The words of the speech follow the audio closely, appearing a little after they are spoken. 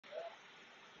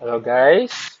Hello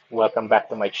guys, welcome back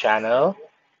to my channel.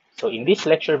 So in this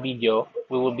lecture video,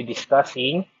 we will be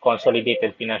discussing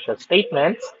consolidated financial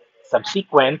statements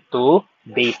subsequent to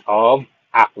date of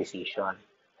acquisition.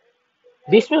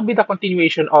 This will be the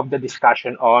continuation of the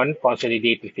discussion on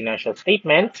consolidated financial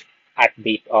statements at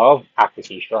date of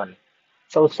acquisition.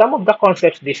 So some of the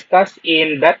concepts discussed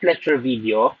in that lecture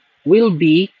video will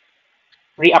be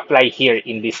reapply here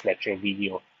in this lecture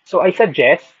video. So I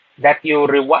suggest that you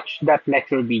rewatch that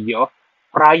lecture video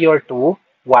prior to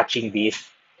watching this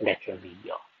lecture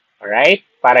video. Alright?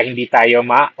 Para hindi tayo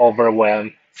ma-overwhelm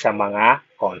sa mga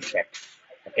concepts.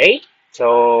 Okay?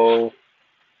 So,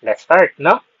 let's start,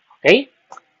 no? Okay?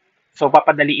 So,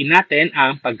 papadaliin natin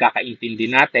ang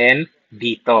pagkakaintindi natin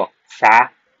dito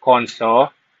sa Conso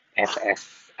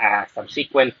FS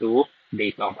subsequent to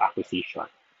date of acquisition.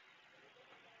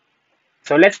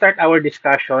 So let's start our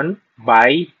discussion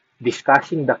by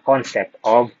discussing the concept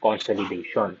of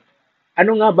consolidation.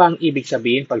 Ano nga ba ang ibig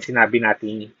sabihin pag sinabi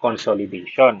nating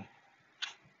consolidation?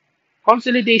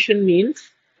 Consolidation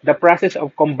means the process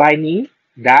of combining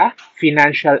the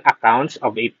financial accounts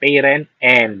of a parent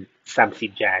and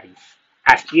subsidiaries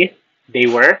as if they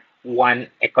were one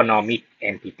economic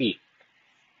entity.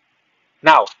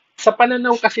 Now, sa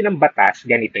pananaw kasi ng batas,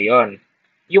 ganito yon.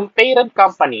 Yung parent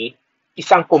company,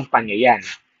 isang kumpanya yan.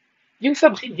 Yung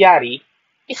subsidiary,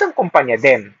 isang kumpanya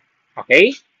din.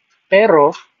 Okay?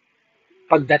 Pero,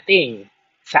 pagdating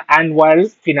sa annual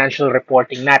financial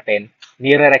reporting natin,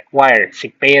 nire-require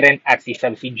si parent at si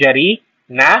subsidiary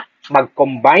na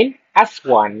mag-combine as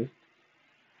one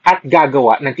at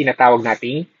gagawa ng tinatawag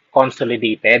nating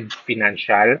consolidated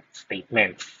financial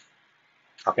statements.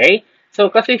 Okay?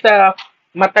 So, kasi sa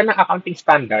mata ng accounting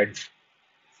standards,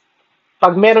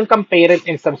 pag meron kang parent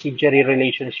and subsidiary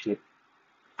relationship,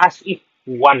 as if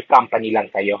one company lang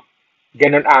kayo.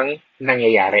 Ganun ang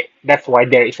nangyayari. That's why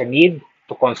there is a need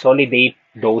to consolidate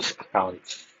those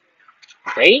accounts.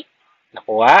 Okay?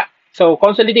 Nakuha? So,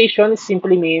 consolidation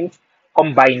simply means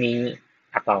combining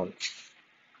accounts.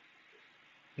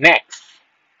 Next.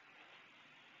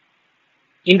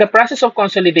 In the process of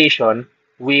consolidation,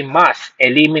 we must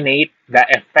eliminate the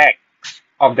effects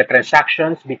of the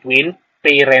transactions between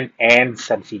parent and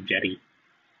subsidiary.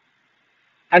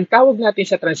 Ang tawag natin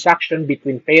sa transaction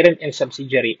between parent and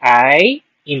subsidiary ay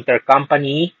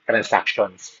intercompany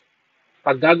transactions.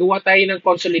 Pag gagawa tayo ng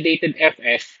consolidated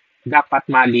FS, dapat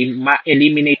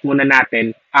ma-eliminate muna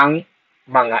natin ang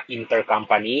mga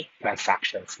intercompany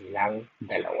transactions nilang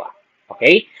dalawa.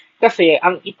 Okay? Kasi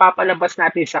ang ipapalabas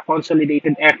natin sa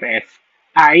consolidated FS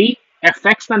ay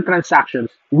effects ng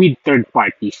transactions with third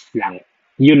parties lang.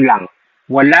 Yun lang.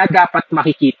 Wala dapat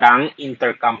makikitang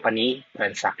intercompany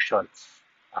transactions.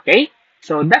 Okay?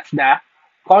 So, that's the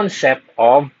concept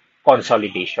of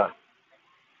consolidation.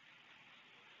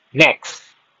 Next.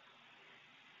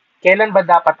 Kailan ba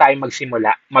dapat tayo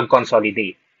magsimula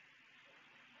mag-consolidate?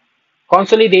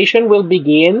 Consolidation will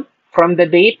begin from the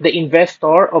date the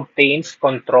investor obtains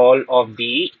control of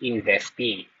the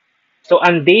investee. So,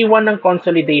 ang day 1 ng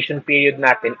consolidation period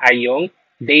natin ay yung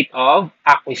date of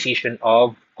acquisition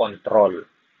of control.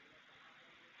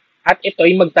 At ito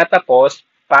ay magtatapos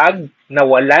pag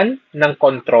nawalan ng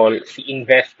control si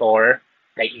investor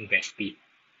kay investee.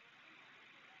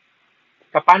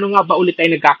 Paano nga ba ulit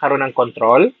tayo nagkakaroon ng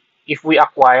control? If we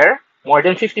acquire more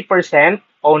than 50%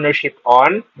 ownership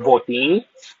on voting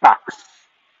stocks.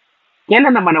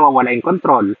 Kailan naman nawawala yung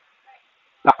control?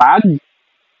 Kapag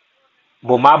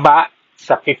bumaba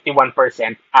sa 51%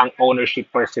 ang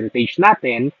ownership percentage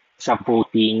natin sa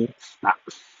voting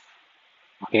stocks.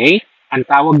 Okay? Ang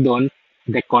tawag doon,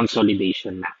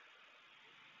 deconsolidation na.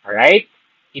 Alright?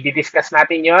 I-discuss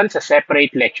natin yon sa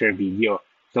separate lecture video.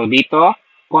 So, dito,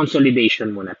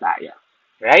 consolidation muna tayo.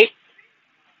 Right?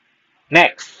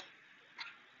 Next.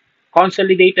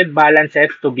 Consolidated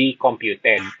balances to be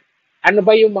computed. Ano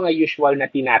ba yung mga usual na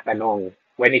tinatanong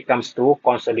when it comes to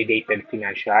consolidated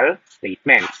financial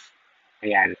statements?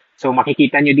 Ayan. So,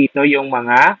 makikita nyo dito yung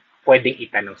mga pwedeng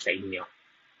itanong sa inyo.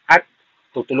 At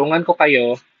tutulungan ko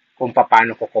kayo kung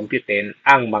paano ko computein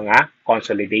ang mga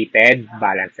consolidated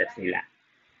balances nila.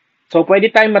 So,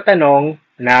 pwede tayong matanong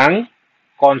ng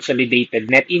consolidated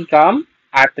net income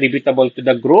attributable to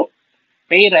the group,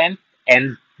 parent,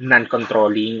 and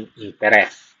non-controlling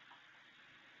interest.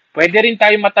 Pwede rin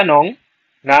tayong matanong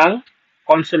ng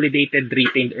consolidated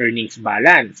retained earnings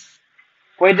balance.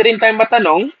 Pwede rin tayong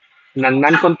matanong ng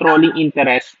non-controlling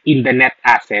interest in the net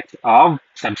assets of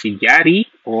subsidiary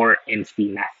or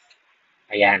NCNAS.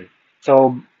 Ayan.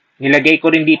 So, nilagay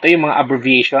ko rin dito yung mga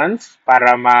abbreviations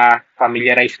para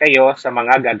ma-familiarize kayo sa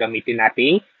mga gagamitin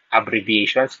nating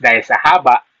abbreviations dahil sa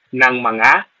haba ng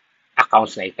mga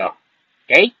accounts na ito.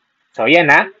 Okay? So,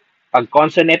 yan ha. Pag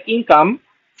consolidated net income,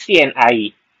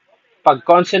 CNI. Pag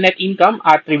consolidated net income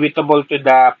attributable to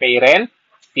the parent,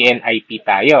 CNIP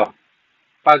tayo.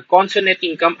 Pag consolidated net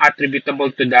income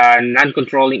attributable to the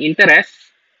non-controlling interest,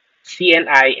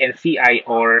 CNI, NCI,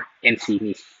 or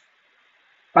NCNIS.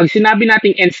 Pag sinabi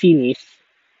nating NCNIS,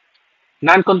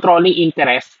 non-controlling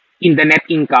interest in the net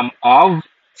income of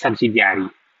subsidiary.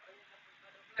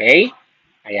 Okay?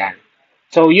 Ayan.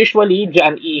 So, usually,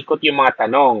 dyan iikot yung mga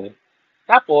tanong.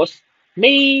 Tapos,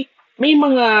 may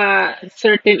mga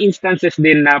certain instances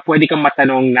din na pwede kang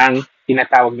matanong ng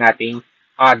tinatawag nating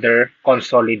other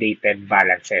consolidated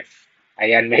balances.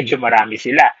 Ayan, medyo marami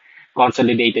sila.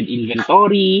 Consolidated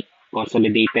inventory,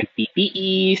 consolidated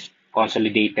PPEs,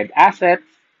 consolidated assets,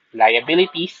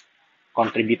 liabilities,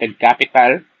 contributed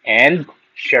capital, and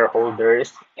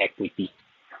shareholders' equity.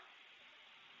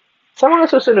 Sa mga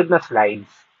susunod na slides,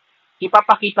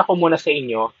 ipapakita ko muna sa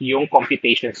inyo yung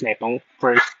computations na itong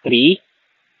first three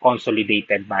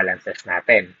consolidated balances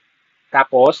natin.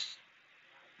 Tapos,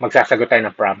 magsasagot tayo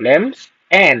ng problems.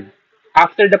 And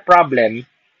after the problem,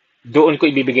 doon ko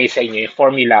ibibigay sa inyo yung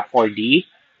formula for the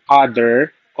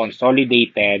other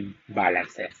consolidated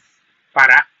balances.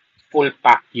 Para full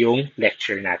pack yung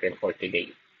lecture natin for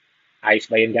today. Ayos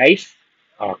ba yun, guys?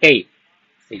 Okay.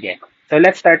 Sige. So,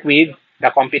 let's start with the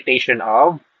computation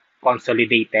of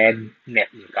consolidated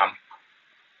net income.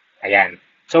 Ayan.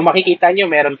 So, makikita nyo,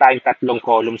 meron tayong tatlong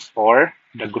columns for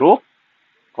the group,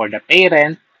 for the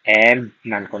parent, and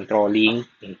non-controlling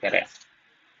interest.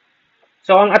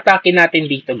 So, ang atake natin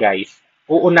dito, guys,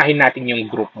 uunahin natin yung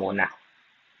group muna.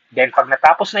 Then, pag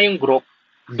natapos na yung group,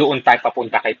 doon tayo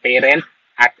papunta kay parent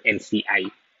at NCI.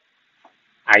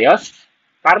 Ayos?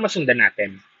 Para masundan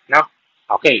natin. No?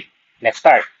 Okay, let's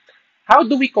start. How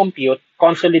do we compute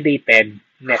consolidated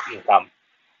net income?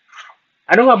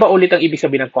 Ano nga ba ulit ang ibig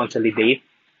sabihin ng consolidate?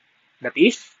 That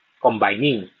is,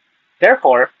 combining.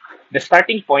 Therefore, the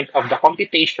starting point of the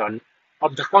computation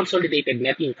of the consolidated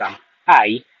net income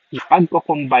ay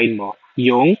ipagko-combine mo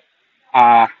yung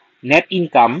net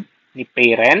income ni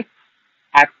parent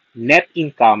at net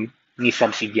income ni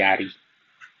subsidiary.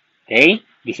 Okay?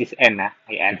 This is N, ha?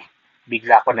 Ayan.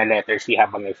 Bigla ko na letter C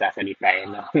habang nagsasalita.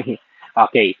 No?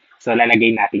 Okay. So,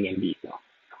 lalagay natin yan dito.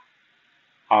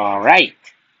 Alright.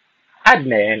 Add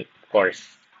na yan, of course.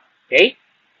 Okay?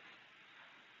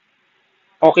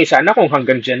 Okay sana kung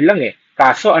hanggang dyan lang eh.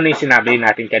 Kaso, ano yung sinabi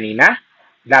natin kanina?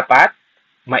 Dapat,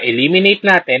 ma-eliminate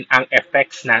natin ang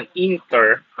effects ng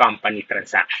intercompany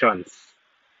transactions.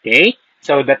 Okay?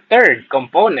 So, the third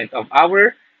component of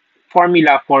our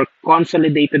formula for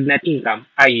consolidated net income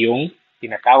ay yung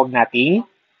tinatawag nating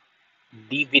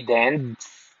dividends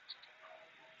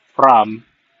from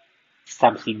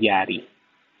subsidiary.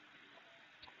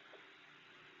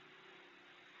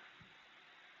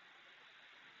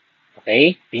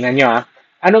 Okay? Tingnan nyo ha.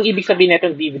 Anong ibig sabihin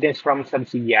nitong dividends from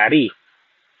subsidiary?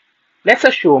 Let's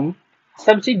assume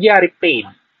subsidiary paid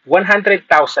 100,000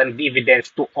 dividends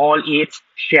to all its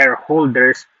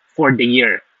shareholders for the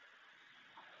year.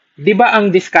 Di ba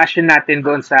ang discussion natin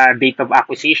doon sa date of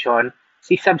acquisition,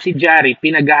 si subsidiary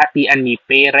pinaghahatian ni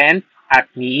parent at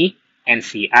ni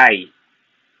NCI.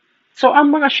 So,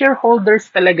 ang mga shareholders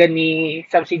talaga ni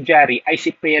subsidiary ay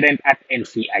si parent at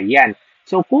NCI yan.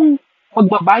 So, kung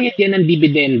magbabayad yan ng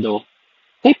dividendo,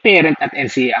 kay parent at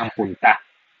NCI ang punta.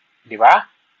 Di ba?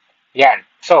 Yan.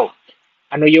 So,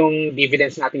 ano yung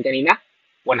dividends natin kanina?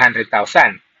 100,000.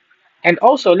 And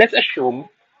also, let's assume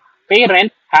parent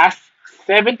has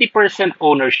 70%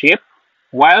 ownership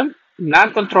while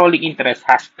non-controlling interest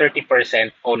has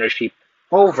 30% ownership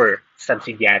over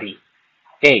subsidiary.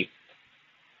 Okay.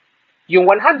 Yung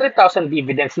 100,000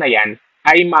 dividends na yan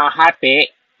ay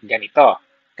mahati ganito.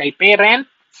 Kay parent,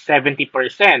 70%.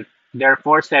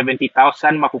 Therefore,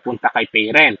 70,000 mapupunta kay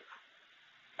parent.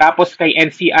 Tapos kay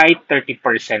NCI,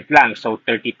 30% lang. So,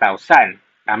 30,000.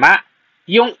 Tama?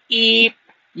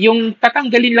 Yung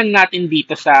tatanggalin lang natin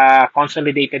dito sa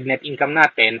consolidated net income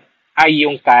natin ay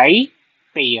yung kay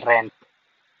parent.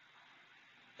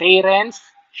 Parents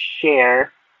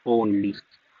share only.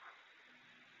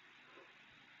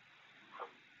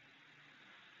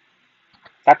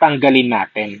 Tatanggalin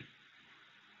natin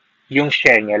yung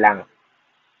share niya lang.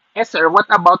 Eh sir, what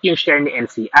about yung share ni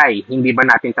NCI? Hindi ba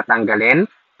natin tatanggalin?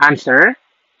 Answer,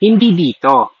 hindi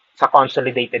dito sa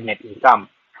consolidated net income.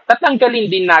 Tatanggalin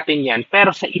din natin yan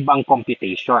pero sa ibang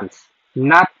computations,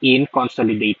 not in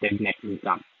consolidated net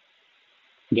income.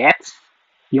 Gets?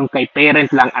 Yung kay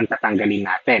parent lang ang tatanggalin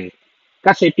natin.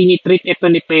 Kasi tinitreat ito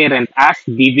ni parent as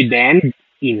dividend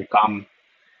income.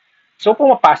 So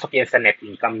pumapasok yan sa net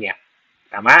income niya.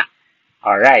 Tama?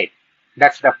 Alright.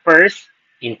 That's the first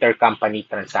intercompany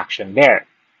transaction there.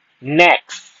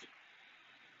 Next,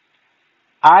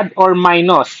 add or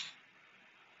minus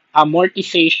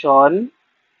amortization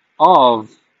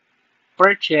of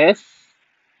purchase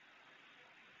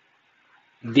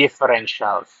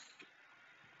differentials.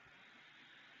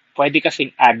 Pwede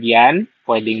kasing add yan,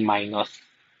 pwedeng minus.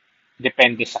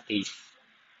 Depende sa case.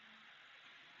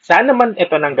 Saan naman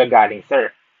ito nanggagaling, sir?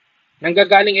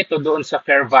 Nanggagaling ito doon sa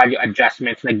fair value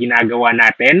adjustments na ginagawa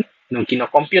natin nung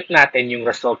kinocompute natin yung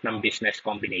result ng business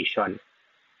combination.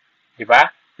 Di ba?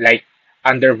 Like,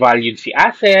 undervalued si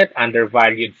asset,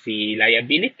 undervalued si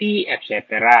liability,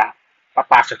 etc.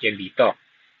 Papasok yan dito.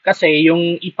 Kasi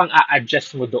yung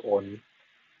ipang-a-adjust mo doon,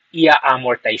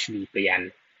 i-amortize dito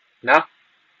yan. No?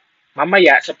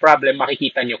 Mamaya, sa problem,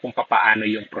 makikita nyo kung paano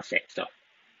yung proseso.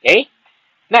 Okay?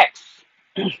 Next.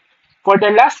 For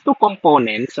the last two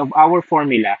components of our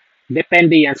formula,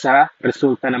 depende yan sa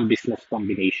resulta ng business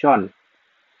combination.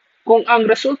 Kung ang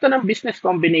resulta ng business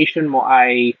combination mo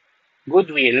ay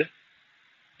goodwill,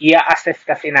 i-assess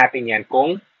kasi natin yan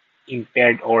kung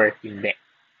impaired or hindi.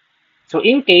 So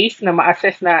in case na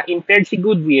ma-assess na impaired si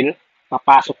goodwill,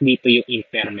 papasok dito yung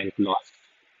impairment loss.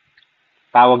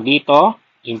 Tawag dito,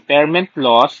 impairment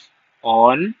loss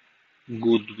on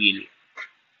goodwill.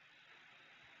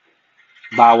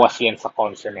 Bawas yan sa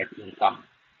consolidated income.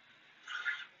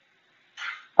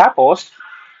 Tapos,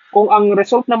 kung ang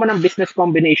result naman ng business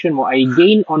combination mo ay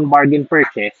gain on bargain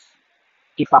purchase,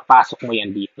 ipapasok mo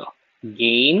yan dito.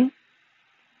 Gain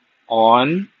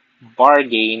on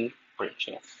bargain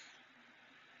purchase.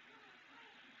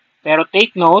 Pero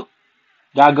take note,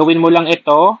 gagawin mo lang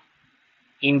ito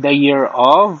in the year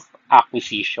of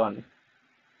acquisition.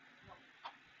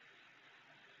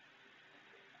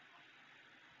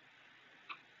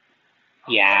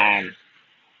 Yan.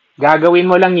 Gagawin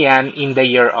mo lang yan in the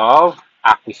year of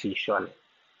acquisition.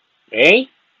 Okay?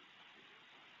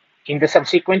 In the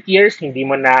subsequent years, hindi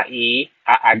mo na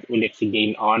i-add ulit si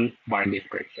gain on bargain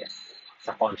purchase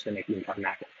sa consolidated income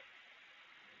natin.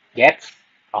 Gets?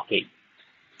 Okay.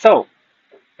 So,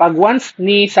 pag once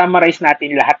ni-summarize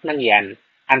natin lahat ng yan,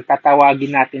 ang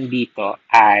tatawagin natin dito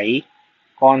ay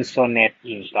consolidated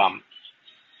income.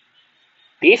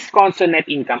 This consolidated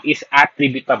income is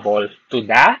attributable to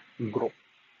the group,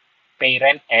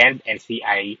 parent and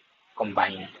NCI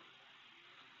combined.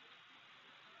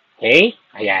 Okay?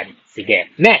 Ayan. Sige.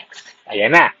 Next.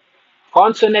 Ayan na.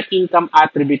 Consolidated income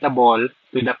attributable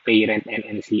to the parent and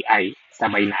NCI.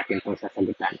 Sabay natin itong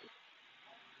sasagutan.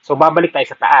 So, babalik tayo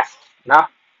sa taas. No?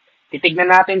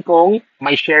 Titignan natin kung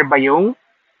may share ba yung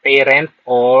parent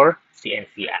or si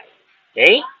NCI.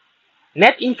 Okay?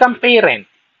 Net income parent.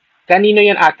 Kanino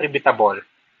yan attributable?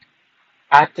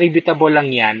 Attributable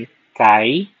lang yan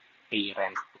kay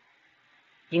parent.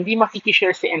 Hindi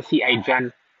makikishare si NCI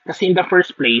dyan. Kasi in the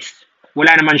first place,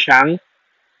 wala naman siyang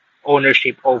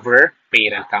ownership over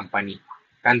parent company.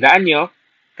 Tandaan nyo,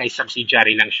 kay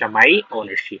subsidiary lang siya may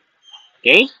ownership.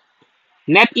 Okay?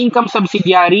 Net income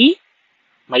subsidiary,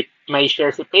 may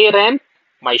share si parent,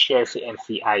 may share si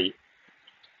NCI.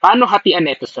 Paano hatian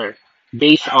nito, sir?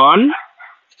 Based on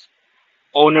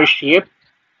ownership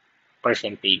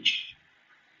percentage.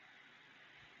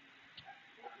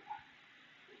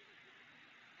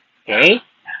 Okay?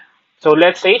 So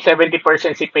let's say 70%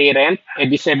 si parent,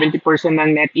 edi 70%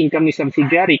 ng net income ni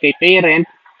subsidiary kay parent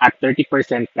at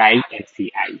 30% kay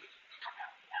NCI.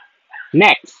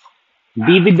 Next,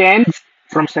 dividends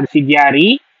from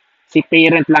subsidiary, si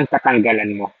parent lang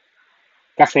tatanggalan mo.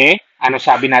 Kasi, ano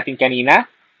sabi natin kanina?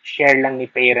 Share lang ni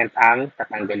parent ang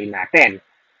tatanggalin natin.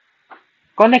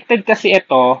 Connected kasi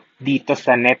ito dito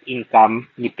sa net income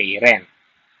ni parent.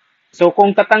 So,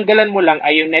 kung tatanggalan mo lang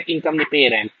ay yung net income ni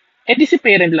parent, edi si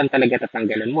parent lang talaga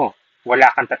tatanggalan mo.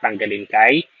 Wala kang tatanggalin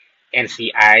kay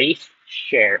NCI's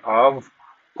share of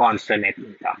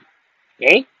consolidated income.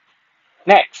 Okay?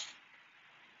 Next.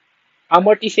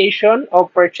 Amortization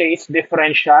of purchase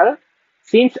differential.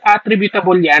 Since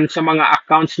attributable yan sa mga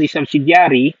accounts ni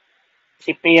subsidiary,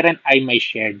 si parent ay may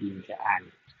share din dyan.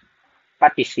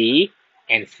 Pati si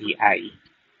NCI.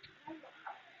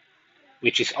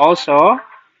 Which is also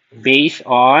based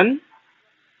on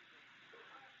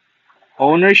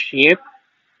ownership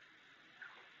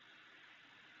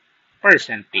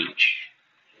percentage.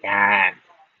 Yan.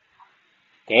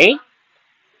 Okay?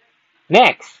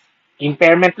 Next,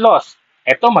 impairment loss.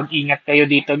 Ito, mag-ingat kayo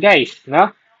dito, guys. No?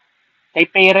 Kay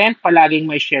parent, palaging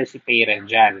may share si parent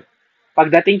dyan.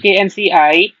 Pagdating kay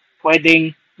NCI,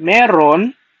 pwedeng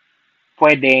meron,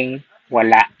 pwedeng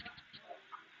wala.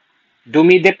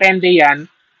 Dumidepende yan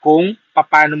kung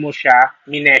paano mo siya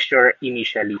mineasure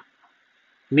initially.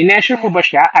 Mineasure mo ba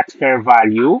siya at fair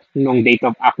value nung date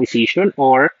of acquisition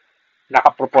or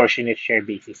naka-proportionate share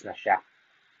basis na siya?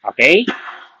 Okay?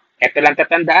 Ito lang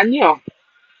tatandaan nyo.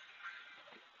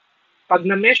 Pag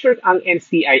na-measure ang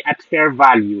NCI at fair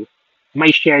value,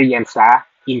 may share yan sa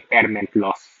impairment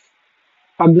loss.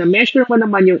 Pag na-measure mo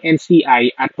naman yung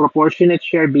NCI at proportionate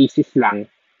share basis lang,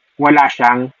 wala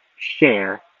siyang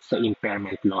share sa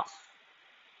impairment loss.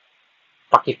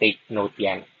 Paki-take note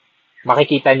yan.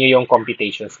 Makikita nyo yung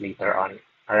computations later on.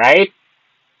 Alright?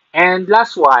 And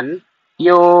last one,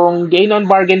 yung gain on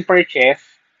bargain purchase,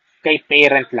 kay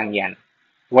parent lang yan.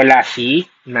 Wala si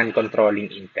non-controlling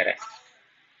interest.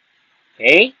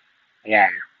 Okay?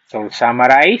 Ayan. So,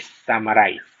 summarize.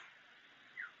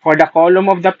 For the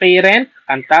column of the parent,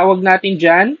 ang tawag natin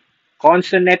dyan,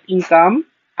 constant net income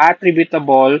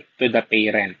attributable to the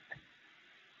parent.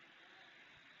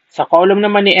 Sa column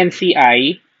naman ni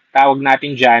NCI, tawag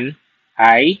natin dyan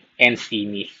ay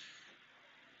NCNIS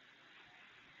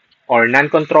or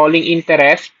non-controlling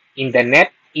interest in the net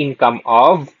income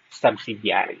of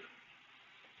subsidiary.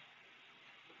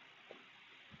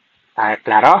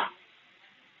 Klaro?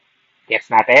 Yes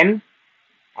natin?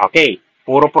 Okay.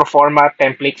 Puro proforma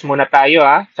templates muna tayo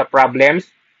sa problems.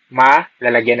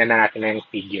 Malalagyan na natin ng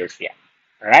figures yan.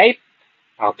 Alright?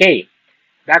 Okay.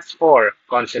 That's for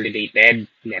consolidated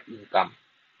net income.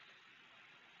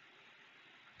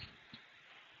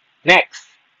 Next,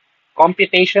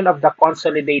 computation of the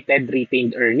consolidated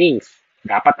retained earnings.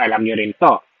 Dapat alam nyo rin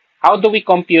to. How do we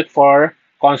compute for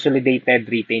consolidated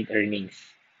retained earnings?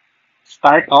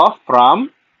 Start off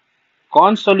from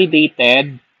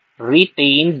consolidated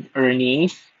retained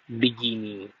earnings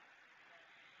beginning.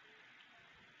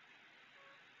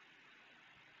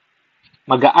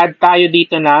 Mag-a-add tayo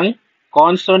dito ng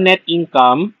consolidated net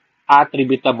income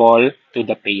attributable to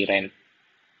the parent.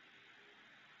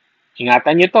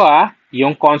 Ingatan nyo to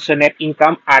yung consolidated net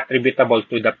income attributable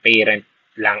to the parent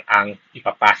lang ang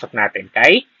ipapasok natin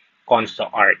kay Conso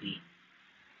RE.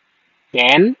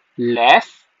 Then,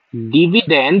 less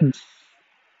dividends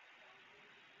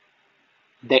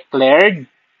declared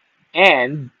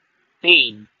and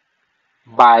paid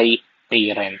by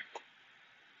parent.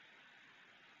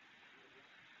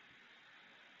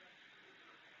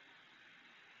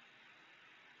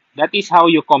 That is how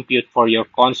you compute for your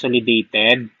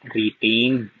consolidated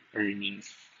retained earnings.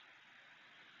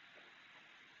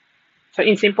 So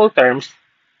in simple terms,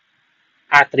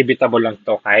 attributable lang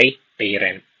to kay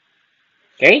parent.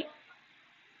 Okay?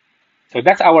 So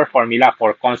that's our formula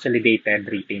for consolidated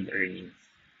retained earnings.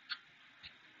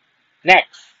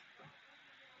 Next,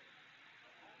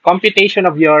 computation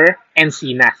of your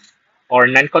NCNAS or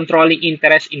non-controlling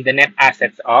interest in the net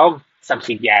assets of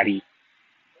subsidiary.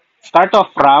 Start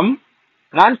off from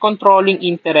non-controlling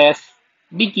interest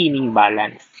beginning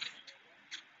balance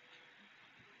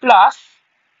plus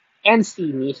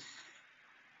NCNIS.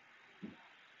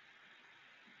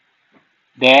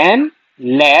 Then,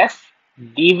 less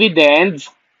dividends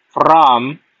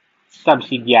from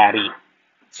subsidiary.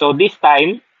 So, this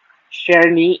time, share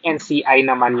ni NCI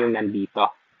naman yung nandito.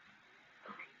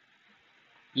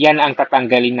 Yan ang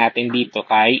tatanggalin natin dito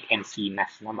kay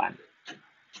NCNAS naman.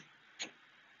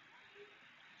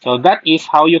 So, that is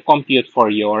how you compute for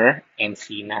your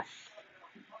NCNAS.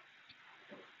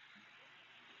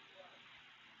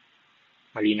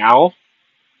 Malinaw?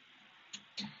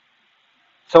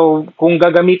 So, kung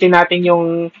gagamitin natin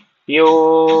yung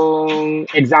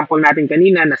example natin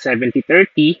kanina na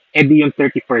 70-30, edi yung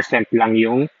 30% lang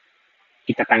yung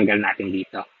itatanggal natin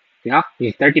dito. No?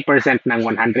 Yung 30% ng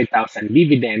 100,000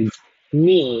 dividends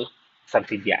ni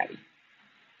subsidiary.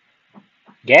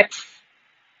 Gets?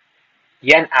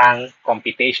 Yan ang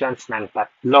computations ng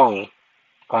tatlong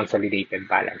consolidated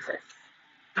balances.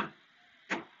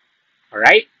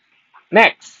 Alright?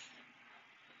 Next,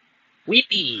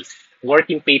 WPEs,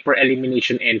 working paper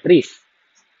elimination entries.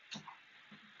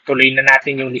 Tuloy na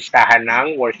natin yung listahan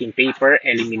ng working paper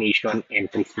elimination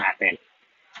entries natin.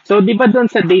 So, di ba doon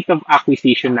sa date of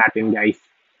acquisition natin, guys,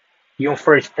 yung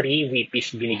first 3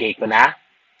 WPEs binigay ko na.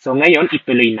 So, ngayon,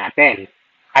 ituloy natin.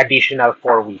 Additional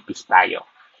 4 WPEs tayo.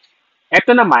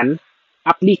 Ito naman,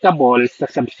 applicable sa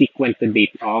subsequent to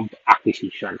date of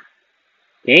acquisition.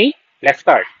 Okay? Let's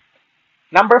start.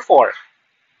 Number 4.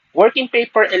 Working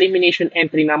paper elimination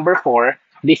entry number 4.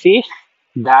 This is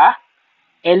the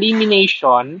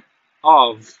elimination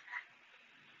of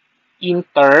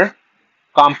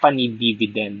intercompany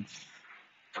dividends.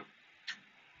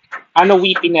 Ano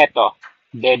WPE neto?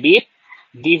 Debit,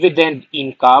 dividend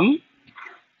income,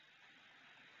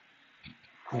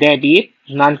 debit,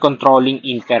 non-controlling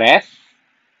interest,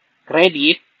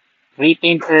 credit,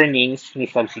 retained earnings ni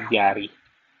subsidiary.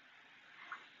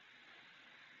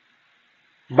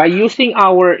 By using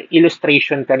our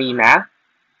illustration kanina,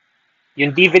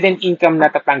 yung dividend income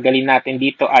na tatanggalin natin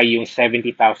dito ay yung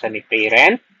 70,000 ni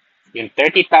parent, yung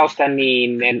 30,000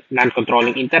 ni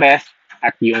non-controlling interest,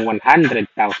 at yung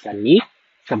 100,000 ni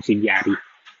subsidiary.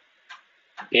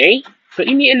 Okay? So,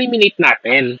 ini-eliminate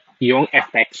natin yung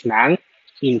effects ng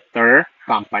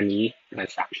intercompany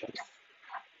transactions.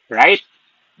 Right?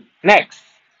 Next.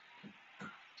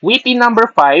 WIPI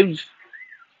number 5,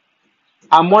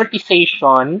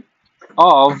 amortization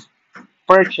of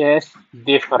purchase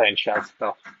differentials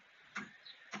to.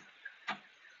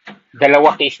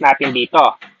 Dalawa case natin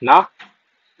dito, no?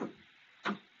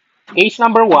 Case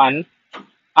number 1,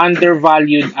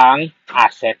 undervalued ang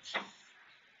assets.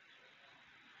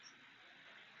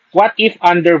 What if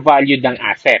undervalued ang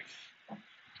assets?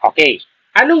 Okay.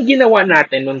 Anong ginawa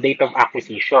natin nung date of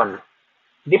acquisition?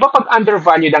 Di ba pag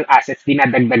undervalued ang assets,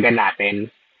 dinadagdagan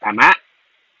natin? Tama?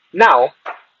 Now,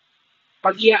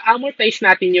 pag i-amortize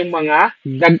natin yung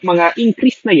mga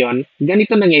increase na yon,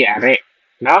 ganito nangyayari.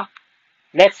 No?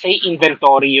 Let's say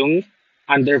inventory yung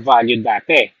undervalued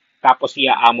dati. Tapos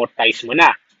i-amortize mo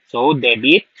na. So,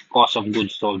 debit, cost of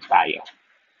goods sold tayo.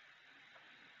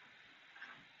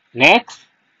 Next,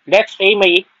 let's say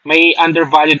may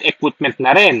undervalued equipment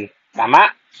na rin.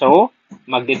 Tama? So,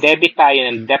 magde-debit tayo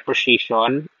ng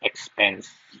depreciation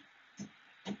expense.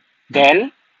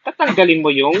 Then, tatanggalin mo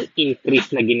yung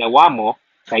increase na ginawa mo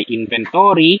kay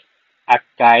inventory at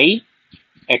kay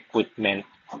equipment.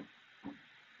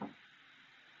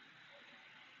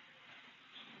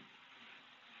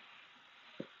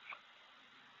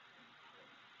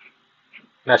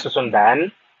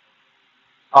 Nasusundan?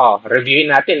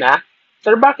 Reviewin natin ha.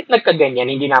 Sir, bakit nagkaganyan?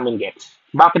 Hindi namin gets.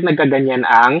 Bakit nagkaganyan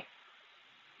ang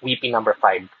WIPI number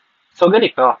 5? So,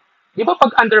 ganito. Di ba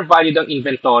pag undervalued ang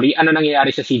inventory, ano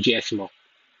nangyayari sa CGS mo?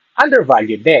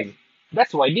 Undervalued din.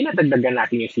 That's why dinadagdagan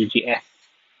natin yung CGS.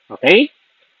 Okay?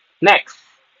 Next.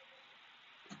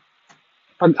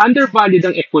 Pag undervalued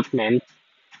ang equipment,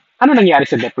 ano nangyayari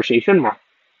sa depreciation mo?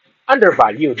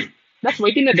 Undervalued. That's why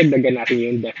dinadagdagan natin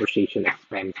yung depreciation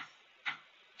expense.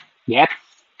 Yes?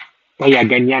 Kaya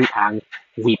ganyan ang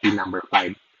WIPI number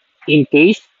 5. In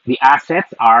case the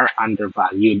assets are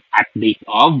undervalued at date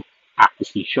of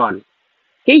acquisition.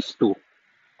 Case 2.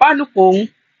 Paano kung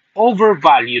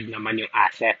overvalued naman yung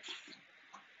assets?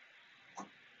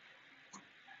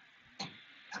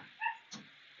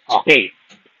 Okay.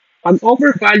 Pag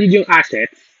overvalued yung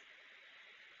assets,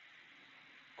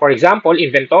 for example,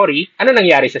 inventory, ano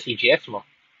nangyari sa CGS mo?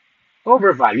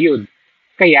 Overvalued.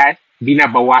 Kaya,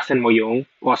 binabawasan mo yung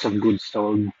cost of goods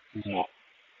sold mo.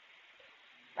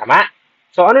 Tama?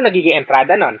 So, ano nagiging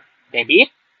entrada nun?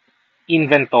 Debit,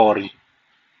 inventory.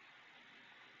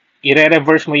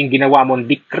 I-reverse mo yung ginawa mong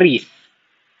decrease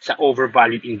sa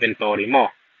overvalued inventory mo.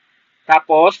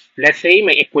 Tapos, let's say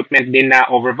may equipment din na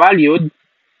overvalued,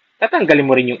 tatanggalin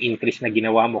mo rin yung increase na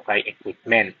ginawa mo kay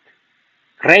equipment.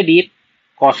 Credit,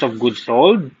 cost of goods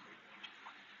sold.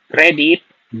 Credit,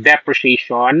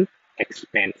 depreciation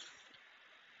expense.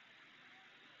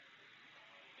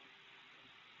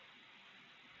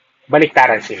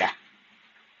 Baliktaran sila.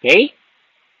 Okay?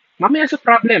 Mamaya sa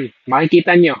problem,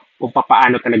 makikita nyo kung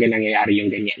paano talaga nangyayari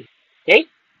yung ganyan. Okay?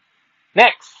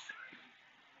 Next.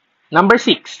 Number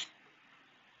 6.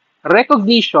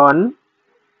 Recognition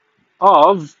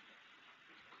of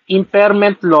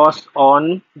impairment loss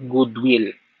on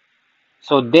goodwill.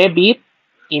 So, debit,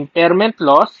 impairment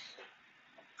loss,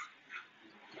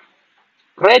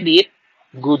 credit,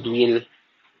 goodwill.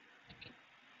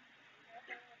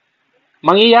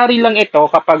 Mangyayari lang ito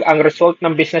kapag ang result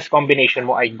ng business combination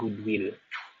mo ay goodwill.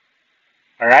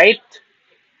 Alright?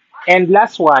 And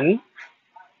last one,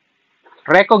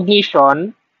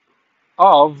 recognition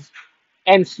of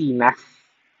Encinas.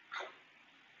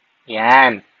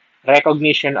 Yan.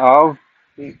 Recognition of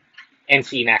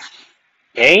Encinas.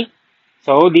 Okay?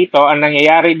 So, dito, ang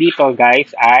nangyayari dito, guys,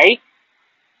 ay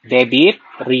debit,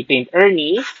 retained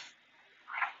earnings,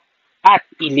 at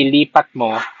ililipat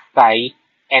mo kay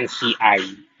NCI,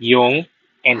 yung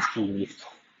Encinas.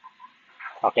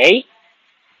 Okay?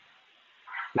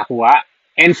 Nakuha.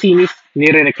 Encinas,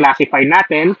 nire-reclassify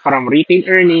natin from retained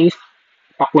earnings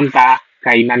papunta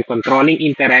kay non-controlling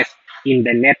interest in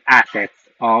the net assets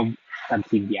of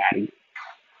subsidiary.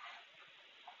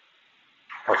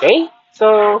 Okay?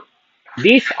 So,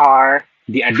 these are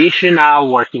the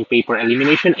additional working paper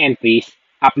elimination entries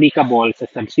applicable sa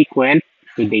subsequent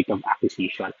to date of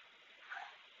acquisition.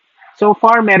 So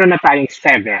far, meron na tayong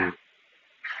 7.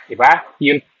 Diba?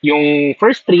 Yung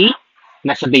first 3,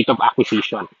 nasa date of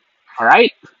acquisition.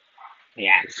 Alright?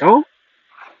 Ayan. So,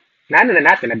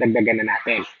 nadagdagan na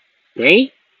natin.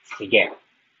 Okay? Sige.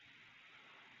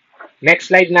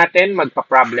 Next slide natin,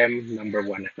 magpa-problem number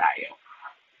 1 na tayo.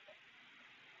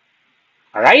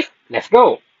 Alright, let's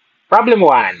go. Problem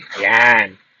 1.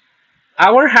 Ayan.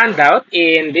 Our handout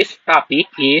in this topic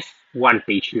is 1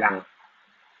 page lang.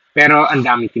 Pero ang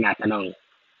daming tinatanong.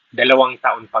 2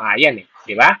 taon pa nga yan eh.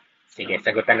 Di ba? Sige,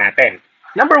 sagutan natin.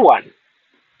 Number 1.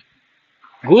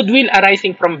 Goodwill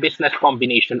arising from business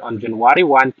combination on January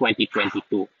 1,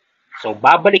 2022. So,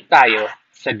 babalik tayo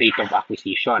sa date of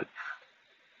acquisition.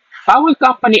 Powell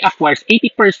Company acquires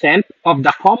 80% of the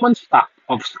common stock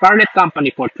of Scarlett Company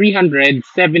for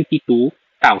 $372,000.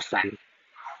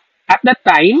 At that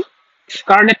time,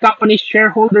 Scarlett Company's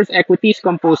shareholders' equity is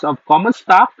composed of common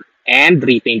stock and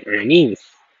retained earnings.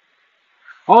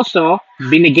 Also,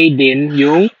 binigay din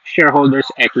yung shareholders'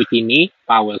 equity ni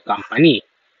Powell Company.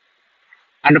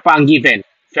 Ano pa ang given?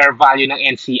 Fair value ng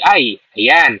NCI.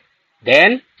 Ayan.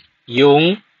 Then,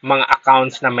 yung mga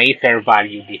accounts na may fair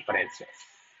value differences.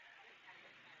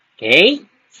 Okay?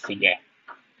 Sige.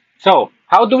 So,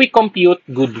 how do we compute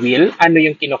goodwill? Ano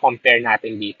yung kino-compare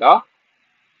natin dito?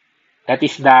 That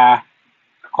is the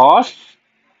cost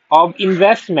of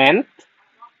investment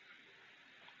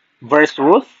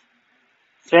versus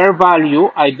fair value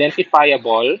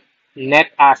identifiable net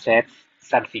assets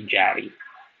subsidiary.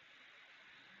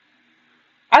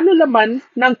 Ano naman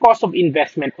ng cost of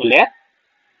investment ulit?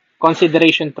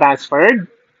 Consideration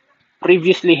transferred,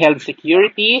 previously held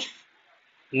securities,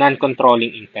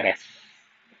 non-controlling interest.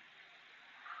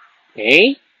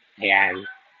 Okay? Ayan.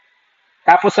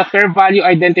 Tapos sa fair value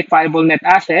identifiable net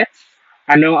assets,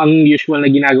 ano ang usual na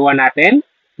ginagawa natin?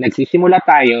 Nagsisimula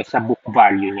tayo sa book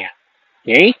value niya.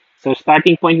 Okay? So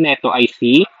starting point nito ay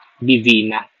si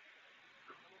Divina.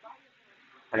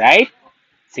 Alright?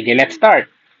 Sige, let's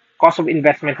start. Cost of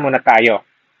investment muna tayo.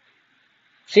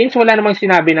 Since wala namang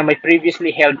sinabi na may previously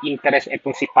held interest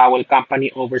itong si Powell Company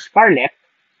over Scarlett,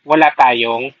 wala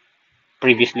tayong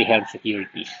previously held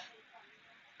securities.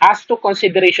 As to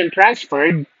consideration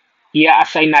transferred,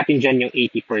 i-assign natin dyan yung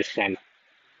 80%.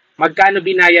 Magkano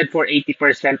binayad for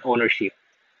 80% ownership?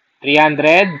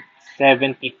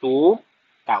 $372,000.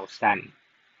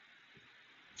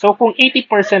 So kung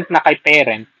 80% na kay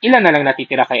parent, ilan na lang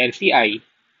natitira kay NCI?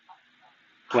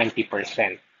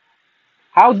 20%.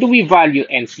 How do we value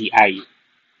NCI?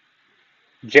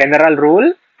 General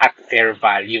rule at fair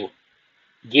value.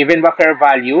 Given ba fair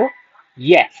value?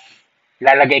 Yes.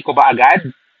 Lalagay ko ba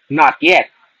agad? Not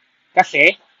yet.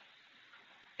 Kasi,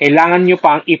 kailangan nyo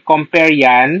pang i-compare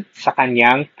yan sa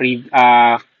kanyang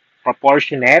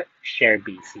proportionate share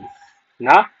basis.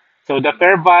 No? So, the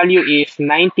fair value is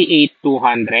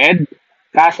 98,200.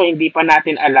 Kaso, hindi pa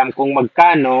natin alam kung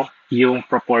magkano yung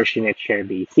proportionate share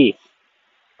basis.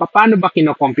 Paano ba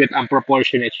kino-compute ang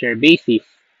proportionate share basis?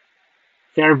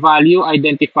 Fair value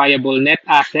identifiable net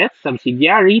assets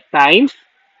subsidiary times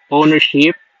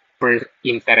ownership per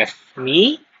interest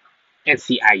ni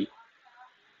NCI.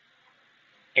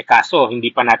 Kaso,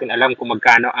 hindi pa natin alam kung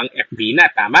magkano ang FB na,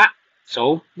 tama?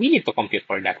 So, we need to compute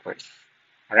for that first.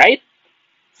 Alright?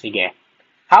 Sige.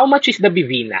 How much is the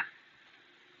BV na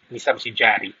ni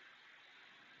subsidiary?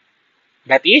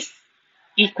 That is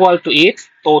equal to its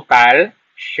total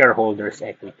shareholders'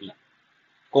 equity.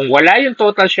 Kung wala yung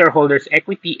total shareholders'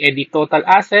 equity, edi total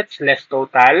assets less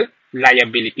total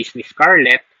liabilities ni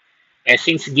Scarlett,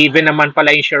 since given naman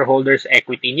pala yung shareholders'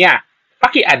 equity niya,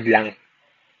 paki-add lang.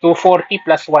 240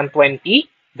 plus 120,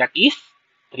 that is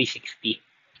 360.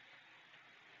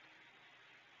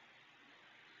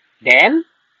 Then,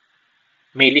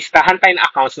 may listahan tayong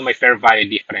accounts na may fair value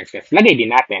differences. Lagay din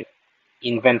natin.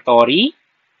 Inventory,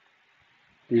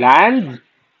 land,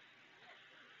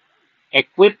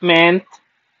 equipment,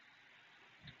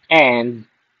 and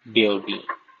building.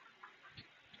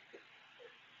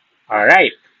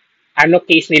 Alright. Ano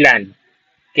case ni land?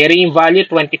 Carrying value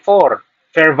 24,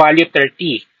 fair value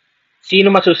 30.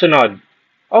 Sino masusunod?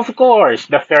 Of course,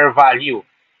 the fair value.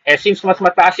 Since mas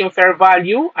mataas yung fair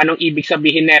value, anong ibig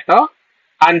sabihin neto?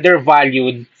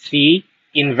 Undervalued si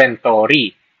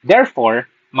inventory. Therefore,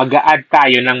 mag-a-add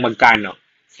tayo ng magkano?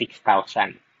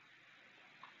 6,000.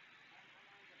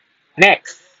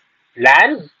 Next,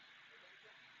 land.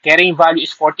 Carrying value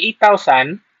is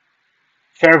 48,000.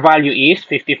 Fair value is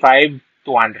 55,200.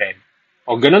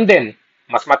 O ganun din,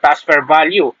 mas mataas fair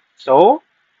value. So,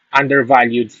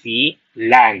 undervalued si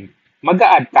land.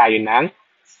 Mag-a-add tayo ng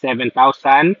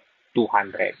 7,200.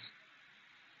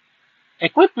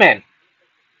 Equipment.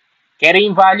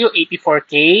 Carrying value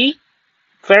 84K.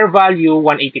 Fair value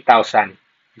 180,000.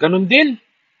 Ganun din.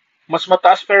 Mas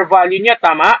mataas fair value niya,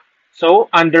 tama? So,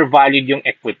 undervalued yung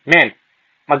equipment.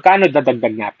 Magkano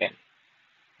dadagdag natin?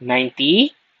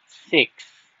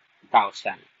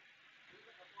 96,000.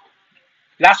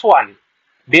 Last one,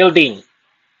 building.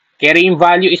 Carrying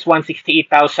value is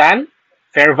 168,000,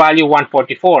 fair value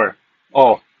 144.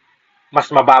 Oh, mas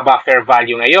mababa fair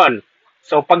value ngayon.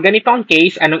 So, pag ganito ang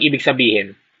case, anong ibig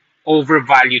sabihin?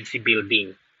 Overvalued si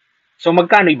building. So,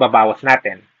 magkano ibabawas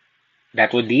natin? That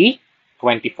would be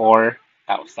 24,000.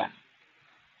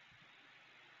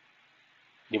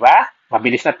 Di ba?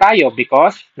 Mabilis na tayo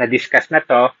because na-discuss na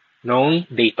to nung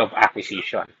date of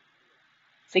acquisition.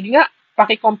 Sige nga,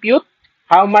 paki-compute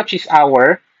how much is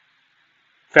our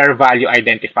fair value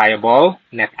identifiable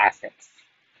net assets.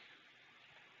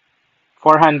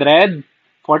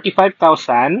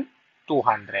 445,200.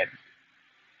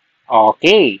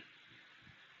 Okay.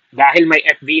 Dahil may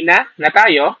FV na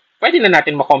tayo, pwede na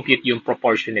natin makompute yung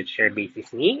proportionate share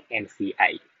basis ni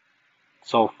NCI.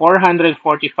 So,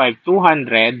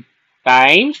 445,200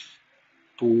 times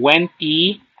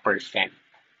 20%.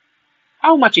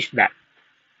 How much is that?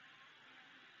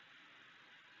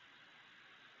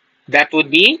 That would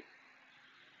be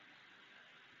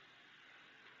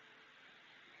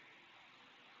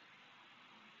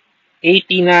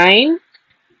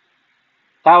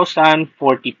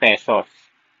 89,040 pesos.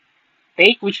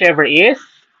 Take whichever is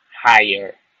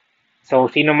higher. So,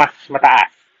 sino mas mataas?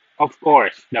 Of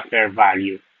course, the fair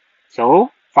value.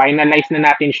 So, finalize na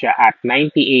natin siya at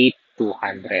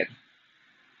 98,200.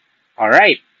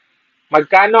 Alright.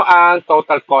 Magkano ang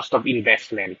total cost of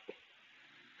investment?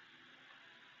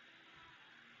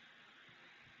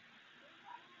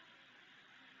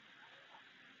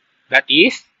 That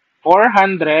is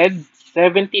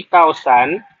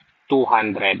 470,200.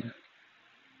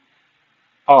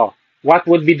 Oh, what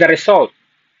would be the result?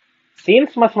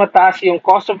 Since mas mataas yung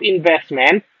cost of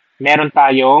investment, meron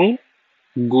tayong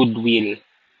goodwill.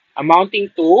 Amounting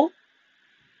to,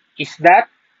 is that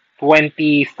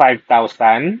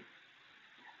 25,000?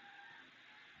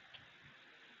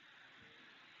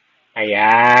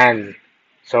 Ayan.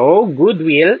 So,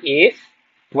 goodwill is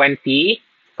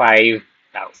 25,000.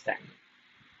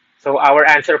 So, our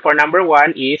answer for number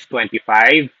 1 is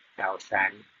 25,000.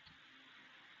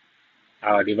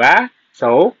 Oh, di ba?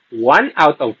 So, 1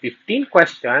 out of 15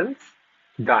 questions,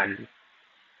 done.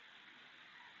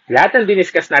 Lahat ng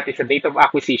diniscuss natin sa date of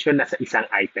acquisition nasa isang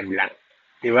item lang.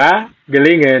 Di ba?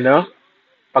 Galing eh, no?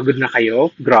 Pagod na kayo?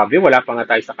 Grabe, wala pa nga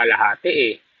tayo sa kalahati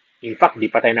eh. In fact,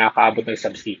 di pa tayo nakakaabot ng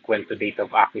subsequent to date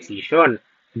of acquisition.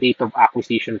 Date of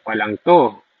acquisition pa lang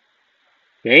to.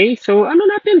 Okay? So, ano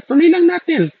natin? Tuloy lang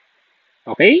natin.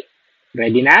 Okay?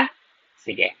 Ready na?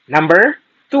 Sige. Number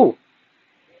 2.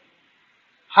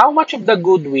 How much of the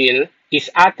goodwill is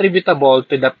attributable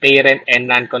to the parent and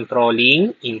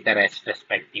non-controlling interest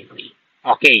respectively?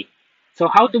 Okay. So,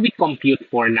 how do we compute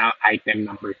for now item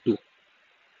number 2?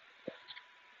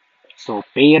 So,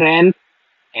 parent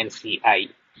and CI.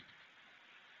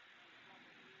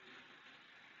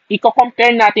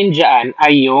 Iko-compare natin dyan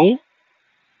ay yung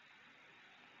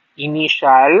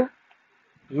initial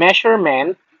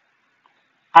measurement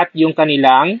at yung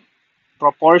kanilang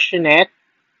proportionate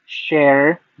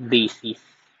share basis.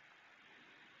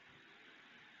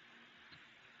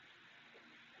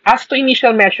 As to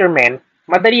initial measurement,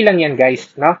 madali lang yan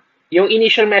guys, no? Yung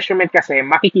initial measurement kasi,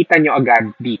 makikita nyo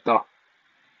agad dito.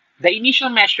 The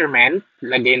initial measurement,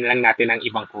 lagyan lang natin ng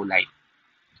ibang kulay.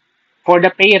 For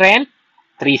the parent,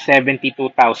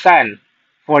 372,000.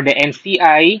 For the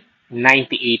NCI,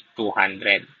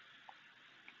 98,200.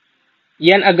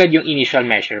 Yan agad yung initial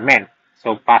measurement.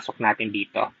 So, pasok natin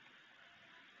dito.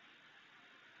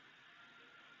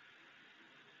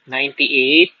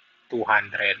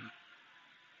 98,200.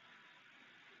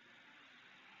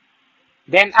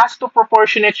 Then, as to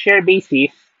proportionate share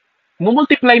basis,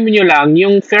 mumultiply mo nyo lang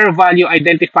yung fair value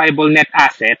identifiable net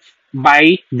assets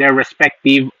by their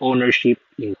respective ownership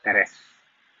interest.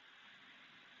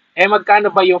 Eh,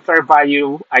 magkano ba yung fair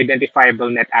value identifiable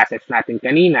net assets natin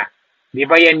kanina? Di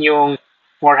ba yan yung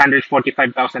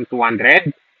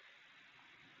 445,200?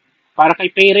 Para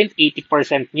kay parent,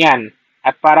 80% niyan.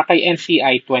 At para kay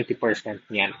NCI, 20%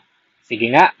 niyan. Sige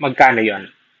nga, magkano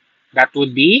yon? That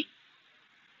would be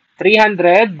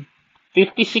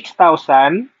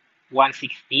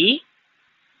 356,160.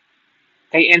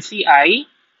 Kay NCI,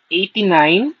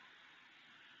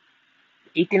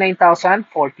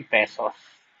 89,040 pesos.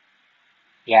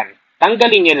 Yan.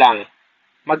 Tanggalin nyo lang.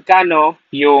 Magkano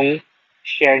yung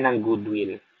share ng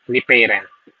goodwill ni parent?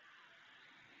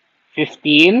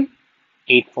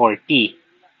 15,840.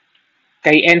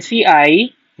 Kay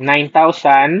NCI,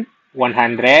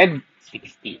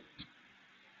 9,160.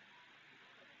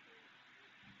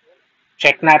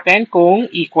 Check natin kung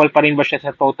equal pa rin ba siya sa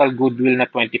total goodwill na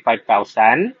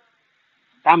 25,000.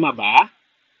 Tama ba?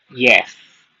 Yes.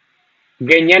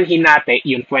 Ganyan hinati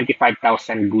yung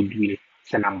 25,000 goodwill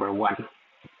sa number 1.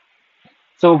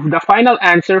 So, the final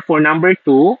answer for number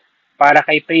 2, para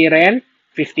kay parent,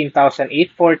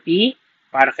 15,840.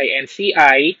 Para kay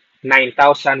NCI,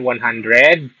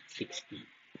 9,160.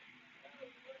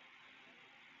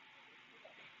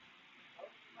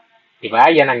 Diba?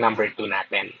 Yan ang number 2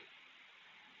 natin.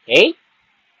 Okay?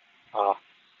 O,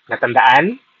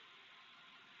 natandaan?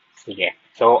 Sige.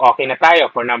 So, okay na tayo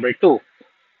for number 2.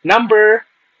 Number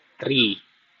 3.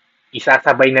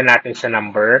 Isasabay na natin sa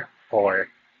number 4.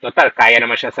 Total, kaya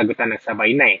naman siya sagutan ng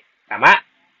sabay na eh. Tama?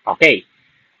 Okay.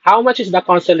 How much is the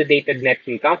consolidated net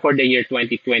income for the year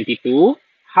 2022?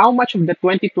 How much of the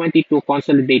 2022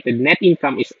 consolidated net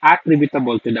income is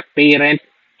attributable to the parent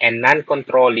and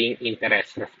non-controlling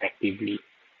interest respectively?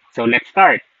 So let's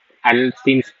start.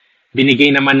 Since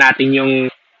binigay naman natin yung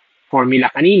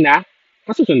formula kanina,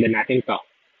 masusundan natin to.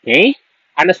 Okay?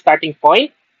 Ano starting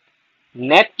point?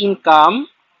 Net income,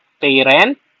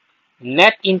 parent,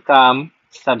 net income,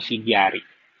 subsidiary.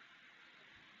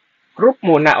 Group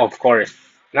muna, of course.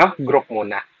 No? Group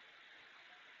muna.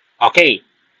 Okay.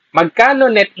 Magkano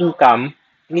net income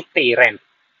ni parent?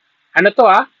 Ano to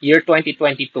Year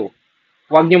 2022.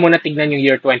 Huwag nyo muna tignan yung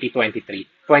year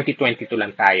 2023. 2022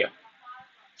 lang tayo.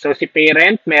 So, si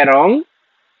parent merong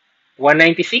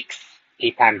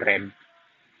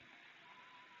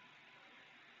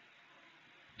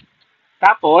 196,800.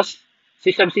 Tapos,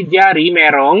 si subsidiary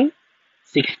merong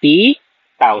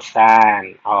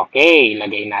 60,000. Okay,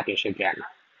 lagay natin siya dyan.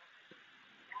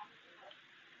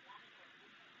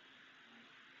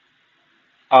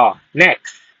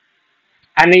 Next.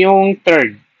 Ano yung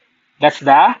third? That's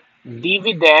the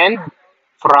dividend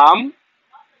from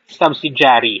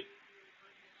subsidiary.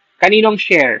 Kaninong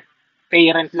share?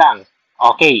 Parent lang.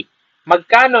 Okay.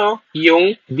 Magkano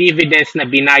yung dividends na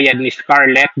binayad ni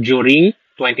Scarlett during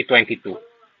 2022?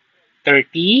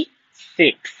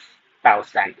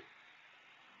 36,000.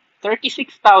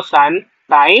 36,000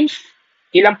 times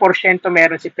ilang porsyento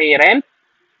meron si parent?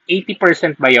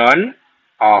 80% ba yon?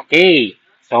 Okay.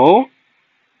 So,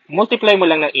 multiply mo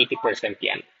lang ng 80%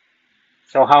 yan.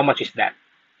 So, how much is that?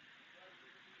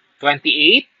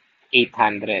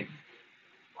 28,800.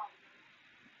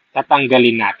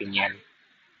 Tatanggalin natin yan.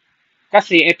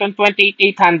 Kasi itong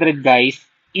 28,800 guys,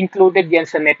 included yan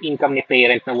sa net income ni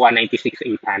parent na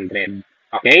 196,800.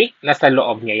 Okay? Nasa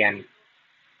loob niya yan.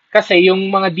 Kasi yung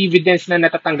mga dividends na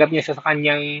natatanggap niya sa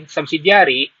kanyang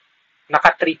subsidiary,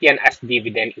 nakatreat yan as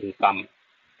dividend income.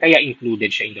 Kaya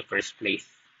included siya in the first place.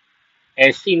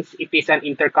 Since it is an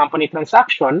intercompany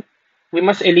transaction, we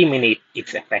must eliminate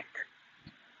its effect.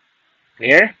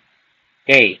 Clear?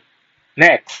 Okay.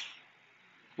 Next.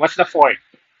 What's the fourth?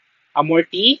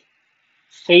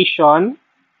 Amortization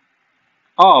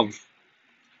of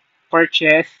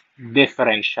purchase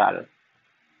differential.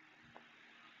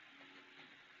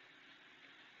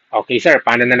 Okay, sir.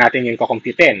 Paano na natin yung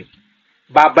kukumputin?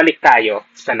 Babalik tayo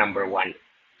sa number 1.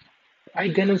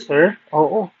 Ay, ganun, sir.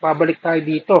 Oo, babalik tayo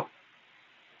dito.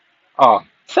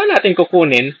 Saan natin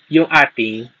kukunin yung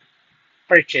ating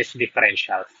purchase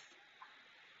differentials?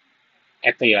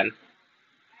 Ito yon.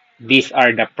 These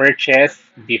are the purchase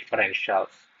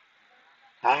differentials.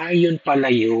 Yun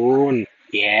pala yun.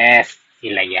 Yes,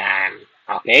 sila yan.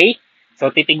 Okay?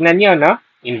 So, titignan nyo, no?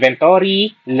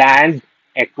 Inventory, land,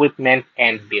 equipment,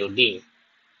 and building.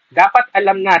 Dapat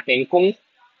alam natin kung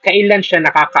kailan siya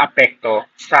nakakaapekto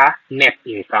sa net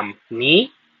income ni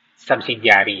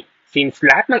subsidiary. Since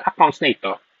lahat ng accounts na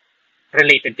ito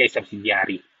related kay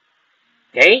subsidiary.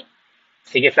 Okay?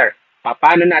 Sige, sir.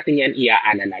 Paano natin yan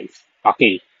i-analyze?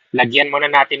 Okay. Lagyan muna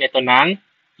natin ito ng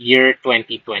year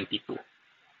 2022.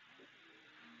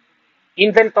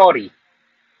 Inventory.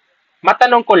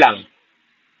 Matanong ko lang,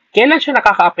 kailan siya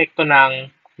nakakaapekto ng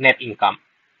net income?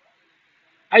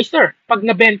 Ay, sir, pag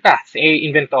nabenta sa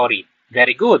inventory.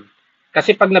 Very good.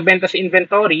 Kasi pag nabenta sa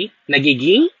inventory,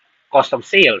 nagiging cost of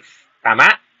sales. Tama?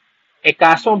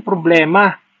 Kaso ang problema,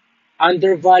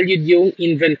 undervalued yung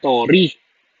inventory.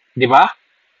 Di ba?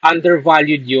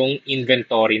 Undervalued yung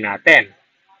inventory natin.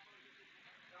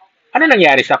 Ano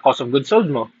nangyari sa cost of goods sold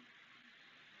mo?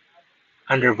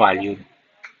 Undervalued.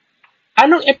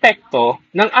 Anong epekto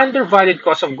ng undervalued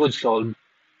cost of goods sold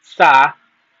sa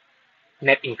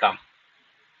net income?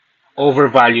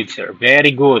 Overvalued, sir.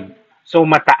 Very good. So,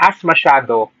 mataas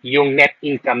masyado yung net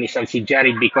income ni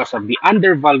subsidiary because of the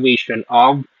undervaluation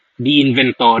of the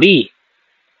inventory.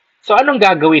 So, anong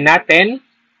gagawin natin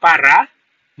para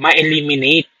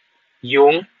ma-eliminate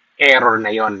yung error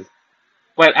na yon?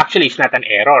 Well, actually, it's not an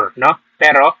error, no?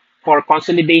 Pero, for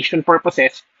consolidation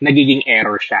purposes, nagiging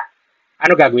error siya.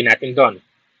 Ano gagawin natin doon?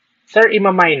 Sir,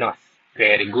 ima-minus.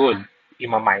 Very good.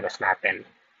 Ima-minus natin.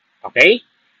 Okay?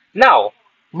 Now,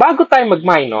 bago tayo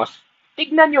mag-minus,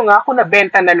 tignan nyo nga kung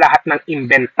nabenta na lahat ng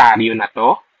inventaryo na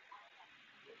to.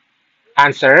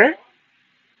 Answer,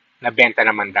 nabenta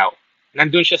naman daw.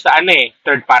 Nandun siya sa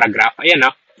third paragraph. Ayan,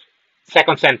 no?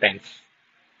 Second sentence.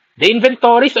 The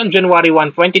inventories on January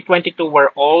 1, 2022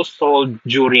 were all sold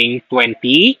during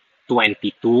 2022.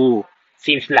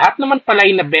 Since lahat naman pala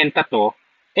yung nabenta to,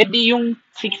 edi yung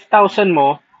 6,000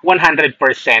 mo, 100%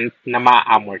 na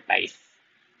ma-amortize.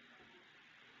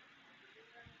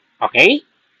 Okay?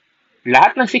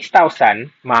 Lahat ng 6,000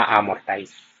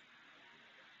 ma-amortize.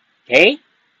 Okay?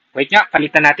 Wait nga,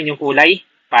 palitan natin yung kulay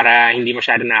para hindi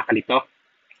masyado nakakalito.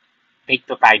 Take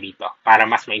to tayo dito para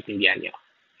mas maintindihan nyo.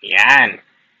 Yan.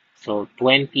 So,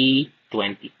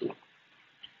 2022.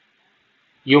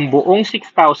 Yung buong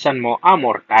 6,000 mo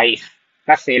amortize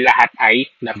kasi lahat ay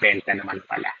nabenta naman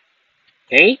pala.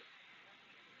 Okay?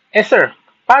 Sir,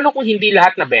 paano kung hindi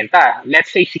lahat nabenta?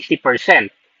 Let's say 60%.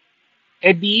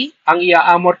 Di, ang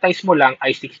i-amortize mo lang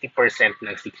ay 60%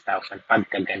 ng 6,000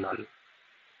 pagka ganon.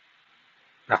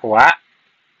 Nakuha?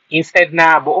 Instead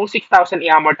na buong 6,000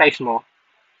 i-amortize mo,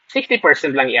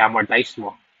 60% lang i-amortize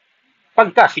mo.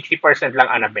 Pagka 60% lang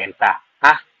ang nabenta.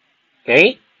 Ha?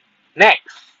 Okay?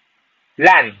 Next.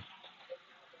 Land.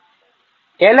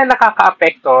 Kailan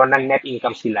nakaka-apekto ng net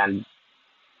income si land?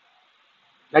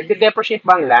 Nagde-depreciate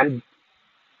ba ang land?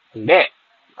 Hindi.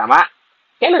 Tama?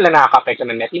 Kailan lang nakaka-apekto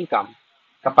ng net income?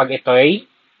 Kapag ito ay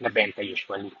nabenta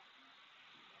usually.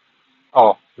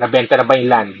 Oh, nabenta na ba yung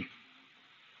land?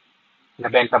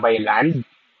 Nabenta ba yung land?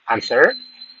 Answer?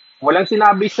 Walang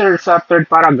sinabi, sir, sa third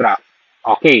paragraph.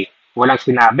 Okay, walang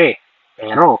sinabi.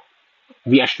 Pero,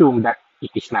 we assume that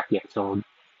it is not yet sold.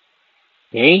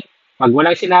 Okay? Pag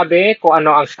walang sinabi kung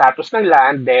ano ang status ng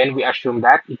land, then we assume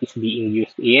that it is being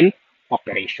used in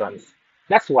operations.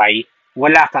 That's why,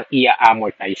 wala kang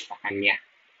i-amortize sa kanya.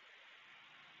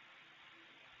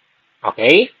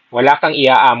 Okay? Wala kang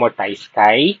i-amortize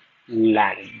kay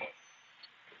land.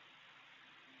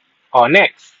 Oh,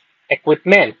 next.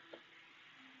 Equipment.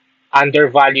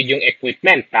 Undervalued yung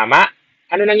equipment. Tama?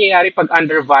 Ano nangyayari pag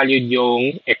undervalued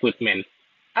yung equipment?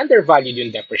 Undervalued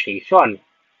yung depreciation.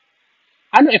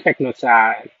 Ano effect nun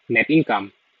sa net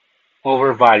income?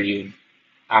 Overvalued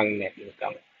ang net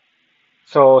income.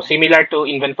 So, similar to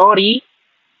inventory,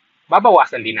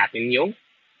 babawasan din natin yung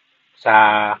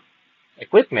sa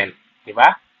equipment. Diba?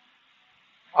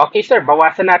 Okay, sir,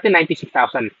 bawasan natin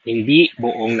 96,000. Hindi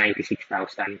buong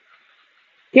 96,000.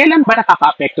 Kailan ba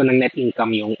nakaka-apekto ng net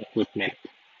income yung equipment?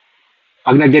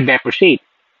 Pag nagde-depreciate.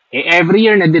 Every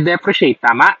year nagde-depreciate,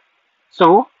 tama?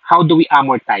 So, how do we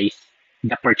amortize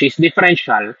the purchase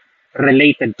differential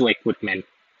related to equipment?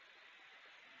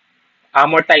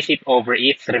 Amortize it over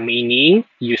its remaining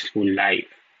useful life.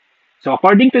 So,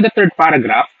 according to the third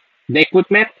paragraph, the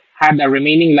equipment had a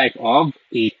remaining life of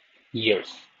 8 years.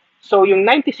 So, yung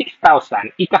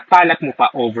 96,000, ikakalat mo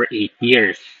pa over 8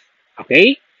 years.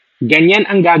 Okay? Ganyan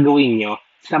ang gagawin nyo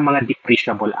sa mga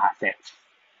depreciable assets.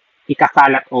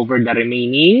 Ikakalat over the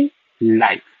remaining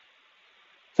life.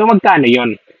 So, magkano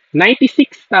yon?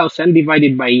 96,000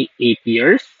 divided by 8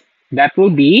 years, that will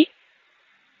be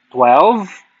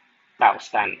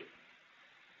 12,000.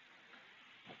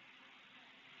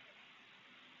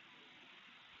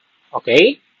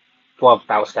 Okay?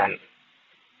 12,000.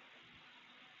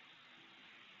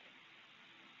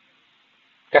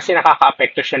 Kasi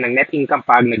nakaka-apekto siya ng net income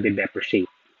pag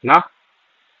nagde-depreciate. No?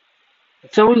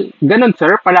 So, ganun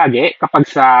sir, palagi kapag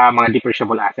sa mga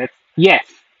depreciable assets, yes,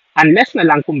 unless na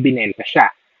lang kung binenta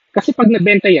siya. Kasi pag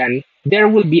nabenta yan,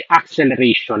 there will be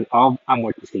acceleration of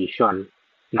amortization.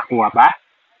 Nakuha ba?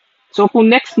 So, kung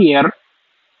next year,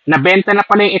 nabenta na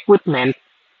pala yung equipment,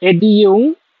 edi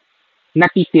yung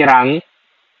natitirang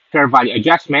fair value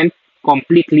adjustment,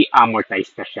 completely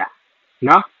amortized na siya.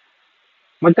 No?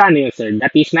 Magkano yun, sir?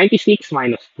 That is 96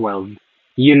 minus 12.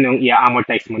 Yun yung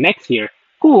i-amortize mo next year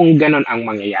kung ganun ang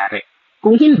mangyayari.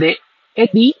 Kung hindi,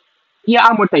 edi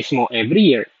i-amortize mo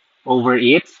every year over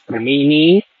its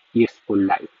remaining useful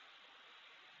life.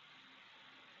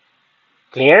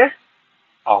 Clear?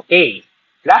 Okay.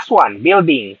 Last one,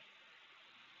 building.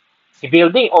 Si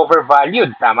building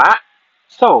overvalued, tama?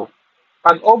 So,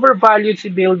 pag overvalued si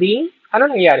building,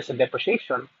 ano nangyayari sa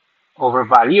depreciation?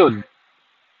 Overvalued.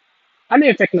 Ano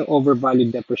yung effect ng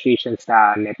overvalued depreciation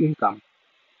sa net income?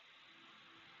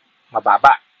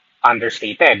 Mababa.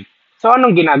 Understated. So,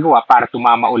 anong ginagawa para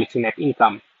tumama ulit si net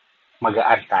income?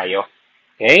 Mag-a-add tayo.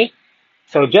 Okay?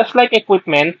 So, just like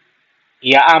equipment,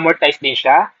 i-amortize din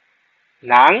siya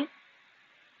ng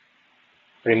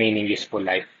remaining useful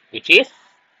life, which is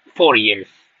 4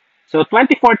 years. So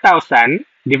 24,000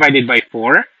 divided by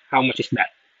 4, how much is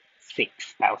that?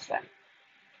 6,000.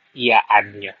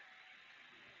 I-add nyo.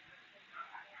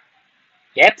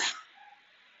 Gets?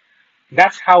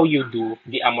 That's how you do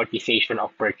the amortization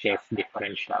of purchase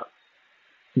differential.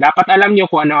 Dapat alam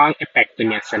nyo kung ano ang epekto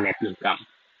niyan sa net income.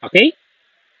 Okay?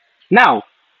 Now,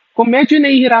 kung medyo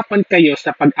nahihirapan kayo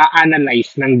sa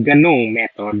pag-a-analyze ng ganong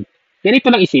method, ganito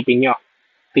lang isipin nyo.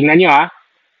 Tingnan nyo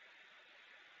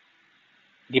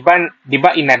Di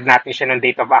ba inad natin siya ng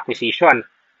date of acquisition?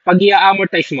 Pag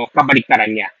i-amortize mo,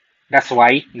 kabaliktaran niya. That's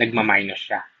why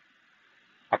nagma-minus siya.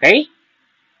 Okay?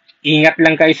 Ingat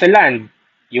lang kayo sa land.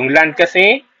 Yung land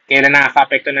kasi, kailan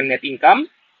nakaka-apekto ng net income?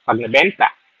 Pag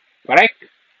nabenta. Correct?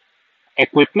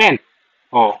 Equipment.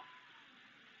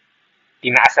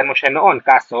 Tinaasan mo siya noon,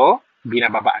 kaso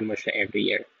binababaan mo siya every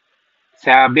year.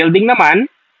 Sa building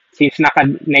naman, since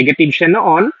naka-negative siya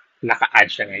noon, naka-add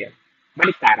siya ngayon.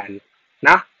 Baliktaran.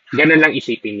 Na? Ganun lang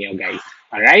isipin niyo, guys.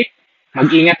 Alright?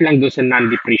 Mag-ingat lang doon sa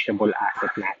non-depreciable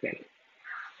asset natin.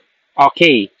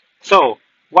 Okay. So,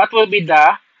 what will be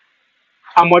the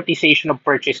amortization of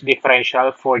purchase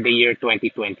differential for the year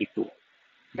 2022?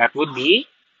 That would be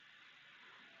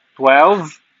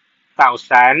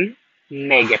 12,000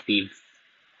 negative.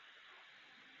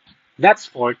 That's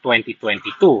for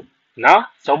 2022. No?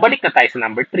 So, balik na tayo sa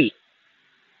number 3.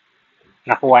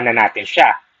 Nakuha na natin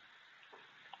siya.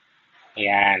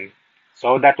 Ayan.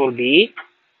 So, that will be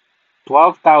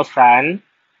 12,000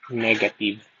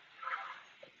 negative.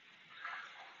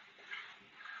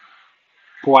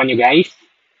 Kuha nyo, guys.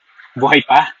 Buhay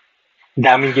pa.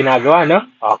 Daming ginagawa, no?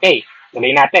 Okay.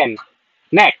 Tuloy natin.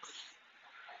 Next.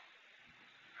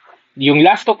 Yung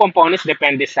last two components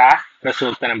depende sa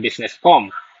resulta ng business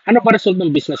com. Ano ba result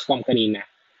ng business com kanina?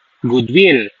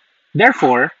 Goodwill.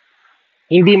 Therefore,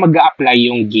 hindi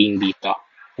mag-a-apply yung gain dito.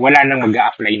 Wala nang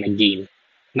mag-a-apply na gain.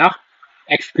 No?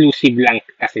 Exclusive lang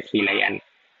kasi sila yan.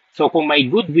 So, kung may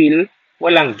goodwill,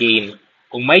 walang gain.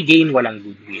 Kung may gain, walang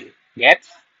goodwill. Gets?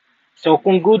 So,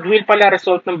 kung goodwill pala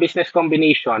result ng business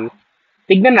combination,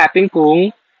 tignan natin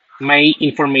kung may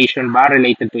information ba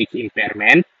related to its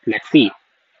impairment. Let's see.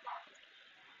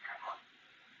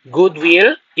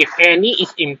 Goodwill, if any,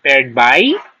 is impaired by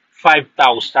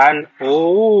 5,000.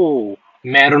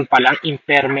 Meron palang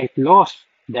impairment loss.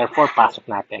 Therefore, pasok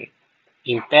natin.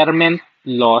 Impairment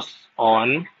loss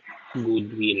on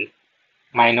goodwill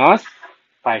minus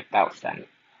 5,000.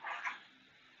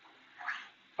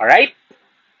 Alright?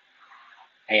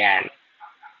 Ayan.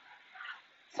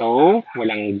 So,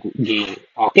 walang gain.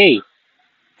 Okay.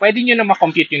 Pwede nyo na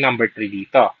makompute yung number 3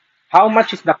 dito. How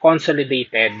much is the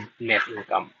consolidated net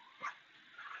income?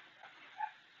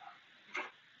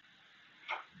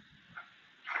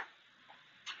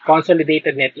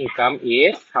 Consolidated net income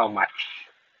is how much?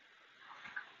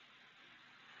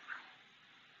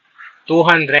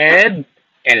 211,000.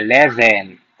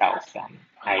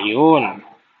 Ayun.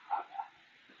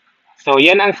 So,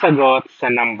 yan ang sagot sa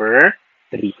number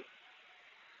 3.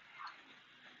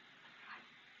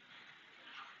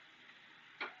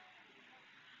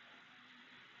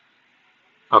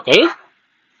 Okay?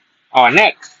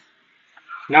 Next.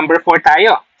 Number 4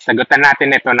 tayo. Sagutan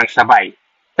natin ito ng sabay.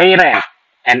 Parent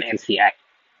and NCI.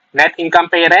 Net income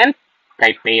parent,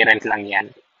 kay parent lang yan.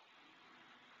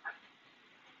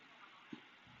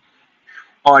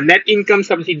 Net income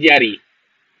subsidiary,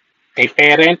 kay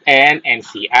parent and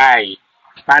NCI.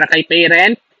 Para kay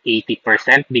parent,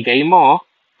 80% bigay mo.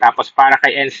 Tapos para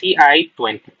kay NCI,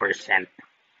 20%.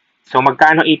 So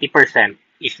magkano 80%?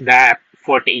 Is that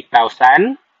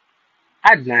 48,000?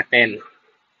 Add natin.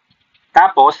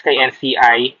 Tapos kay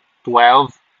NCI,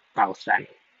 12,000.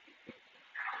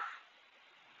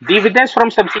 Dividends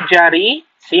from subsidiary,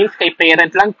 since kay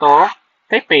parent lang to,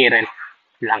 kay parent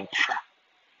lang siya.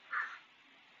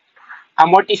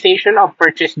 Amortization of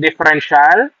purchase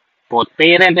differential, both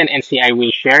parent and NCI will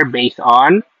share based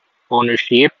on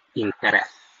ownership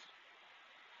interest.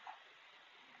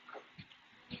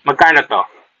 Magkano to?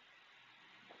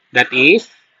 That is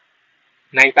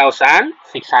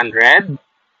 9,600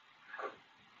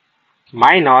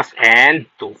 minus and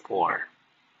 24.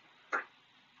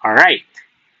 Alright.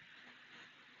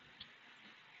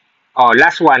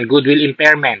 Last one, goodwill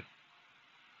impairment.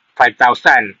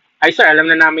 5,000. Ay sir, alam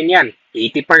na namin yan.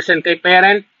 80% kay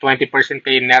parent, 20%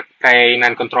 kay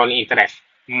non-controlling interest.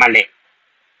 Mali.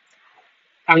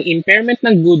 Ang impairment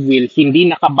ng goodwill hindi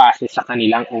nakabase sa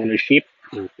kanilang ownership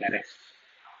interest.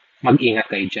 Mag-ingat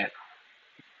kayo dyan.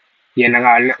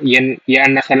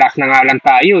 Yan nasa last na nga lang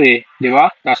tayo di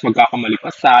ba? Tapos magkakamali pa.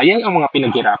 Sayang ang mga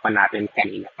pinaghirapan natin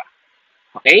kanina pa.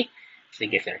 Okay?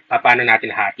 Sige sir, paano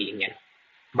natin hatiin yan?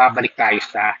 Babalik tayo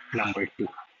sa number 2.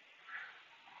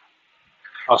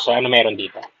 O, so ano meron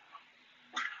dito?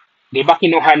 Di ba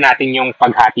kinuha natin yung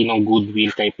paghati ng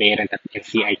goodwill kay parent at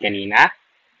NCI kanina?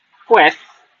 Pues,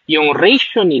 yung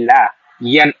ratio nila,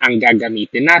 yan ang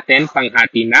gagamitin natin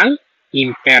panghati ng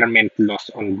impairment loss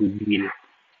on goodwill.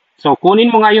 So,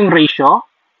 kunin mo nga yung ratio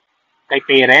kay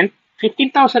parent,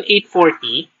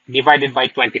 15,840 divided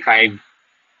by 25,000.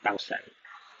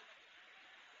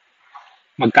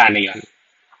 Magkano yon?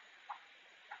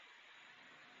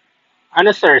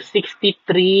 Ano sir?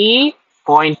 63.36%.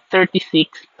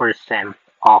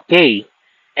 Okay.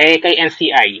 Eh, kay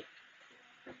NCI,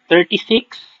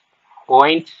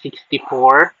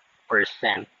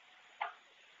 36.64%.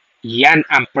 Yan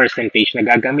ang percentage na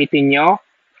gagamitin nyo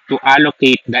to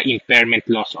allocate the impairment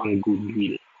loss on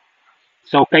goodwill.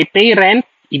 So, kay parent,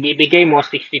 ibibigay mo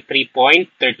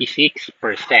 63.36%.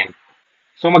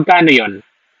 So, magkano yon?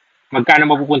 Magkano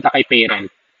mapupunta kay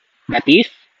parent? That is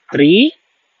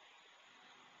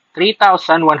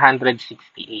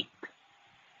 3,168.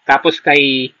 Tapos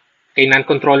kay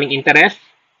non-controlling interest,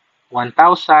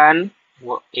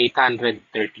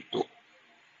 1,832.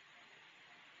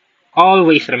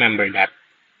 Always remember that.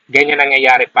 Ganyan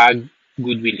nangyayari pag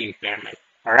goodwill impairment.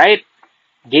 Alright?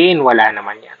 Gain, wala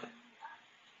naman yan.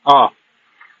 Oh,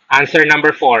 answer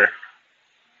number 4.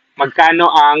 Magkano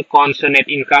ang consolidated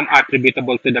income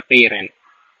attributable to the parent?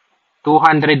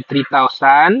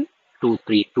 203,232.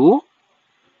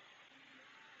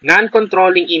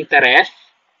 Non-controlling interest,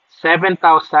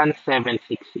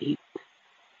 7,768.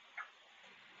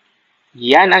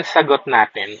 Yan ang sagot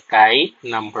natin kay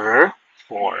number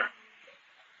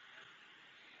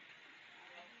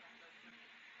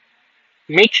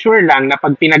 4. Make sure lang na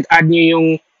pag pinag-add nyo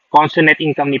yung consolidated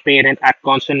income ni parent at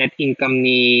consolidated income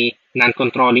ni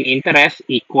non-controlling interest,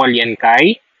 equal yan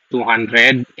kay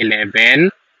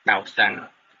 211,000.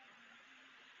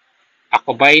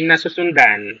 Ako ba'y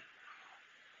nasusundan?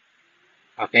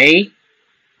 Okay?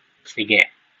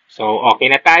 Sige. So, okay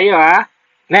na tayo ha.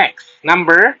 Next,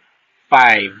 number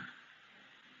 5.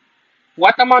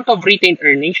 What amount of retained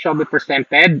earnings shall be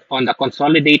presented on the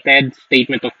Consolidated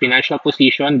Statement of Financial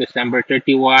Position December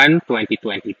 31,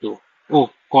 2022?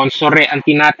 Oh, Consore ang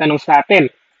tinatanong sa atin.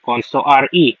 Conso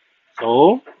RE.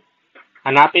 So,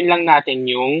 hanapin lang natin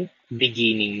yung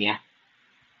beginning niya.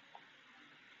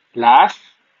 Plus,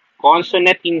 Conso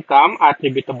net income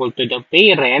attributable to the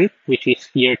parent, which is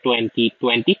year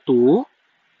 2022,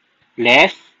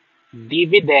 less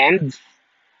dividends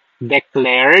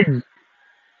declared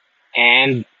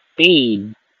and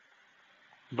paid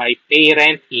by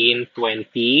parent in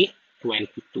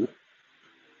 2022.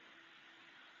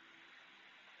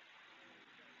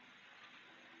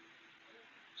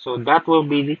 So that will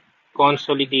be the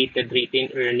consolidated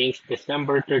retained earnings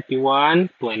December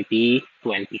 31, 2022.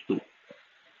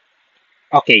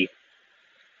 Okay.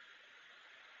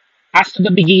 As to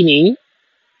the beginning,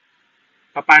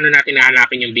 paano natin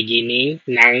nahanapin yung beginning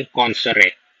ng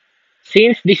consore?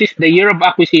 Since this is the year of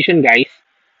acquisition, guys,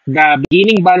 the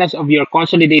beginning balance of your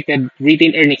consolidated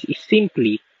retained earnings is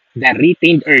simply the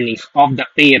retained earnings of the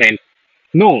parent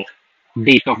no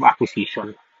date of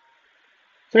acquisition.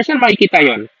 So, saan makikita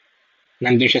yon?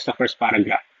 Nandun siya sa first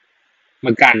paragraph.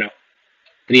 Magkano?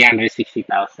 360,000.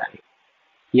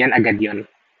 Yan agad yon.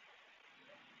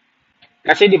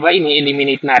 Kasi di ba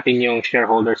ini-eliminate natin yung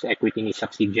shareholders equity ni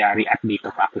subsidiary at date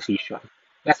of acquisition.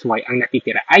 That's why ang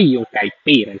natitira ay yung kay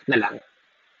parent na lang.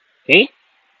 Okay?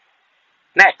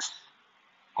 Next.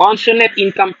 Consolidated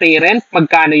income parent,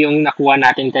 magkano yung nakuha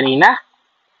natin kanina?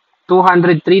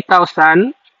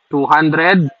 203,232.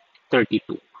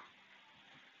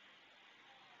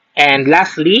 And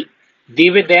lastly,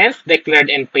 dividends declared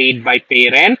and paid by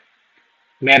parent.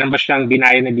 Meron ba siyang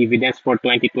binayad na dividends for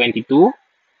 2022?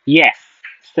 Yes.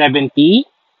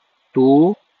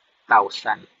 72,000.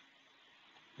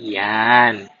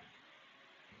 Yan.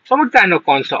 So, magkano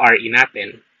Conso RE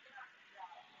natin?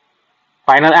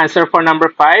 Final answer for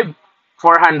number 5,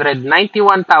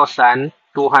 491,232.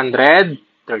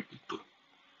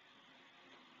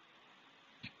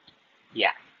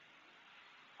 Yeah.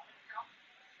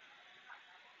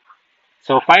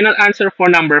 So, final answer for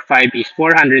number 5 is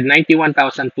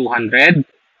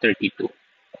 491,232.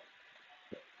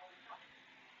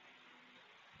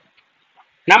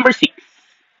 Number 6.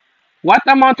 What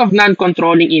amount of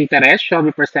non-controlling interest shall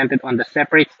be presented on the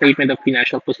separate statement of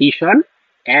financial position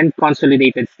and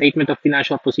consolidated statement of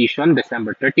financial position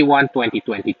December 31,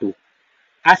 2022?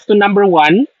 As to number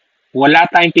 1, wala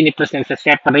tayong pinipresent sa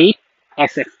separate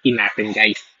SFT natin,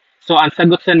 guys. So, ang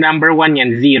sagot sa number 1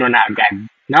 yan, 0 na agad.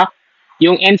 No?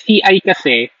 Yung NCI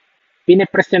kasi,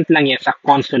 pinipresent lang yan sa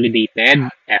consolidated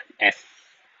FS.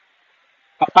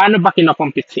 Paano ba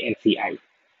kinocompute si NCI?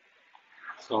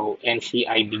 So,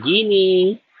 NCI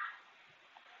beginning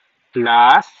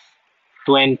plus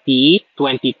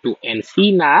 2022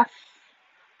 NCNAS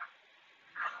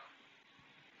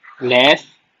less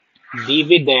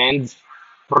dividends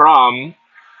from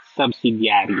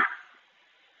subsidiary.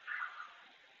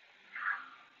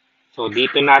 So,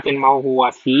 dito natin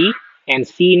makukuha si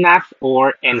NCNAS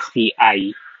or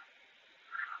NCI.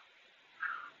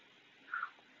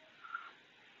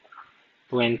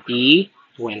 (2022).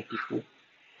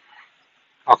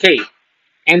 Okay,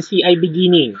 NCI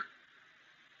beginning.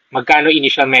 Magkano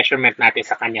initial measurement natin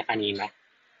sa kanya kanina?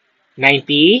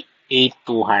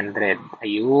 98,200.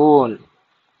 Ayun.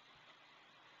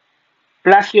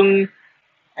 Plus yung,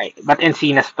 ay, ba't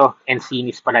NCNAS to?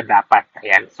 NCNIS pala dapat.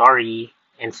 Ayan, sorry.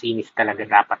 NCNIS talaga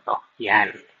dapat to.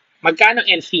 Yan. Magkano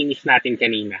NCNIS natin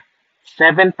kanina?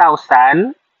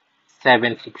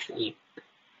 7,768.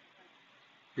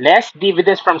 Less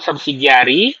dividends from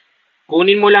subsidiary.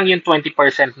 Kunin mo lang yung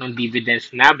 20% ng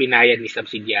dividends na binayad ni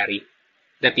subsidiary.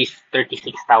 That is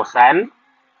 36,000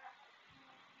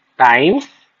 times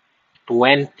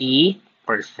 20%.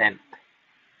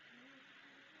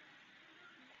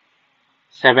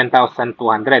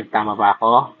 7,200. Tama ba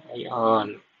ako?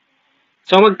 Ayun.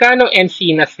 So, magkano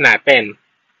NCNAS natin?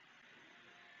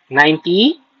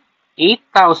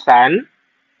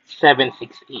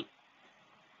 98,768.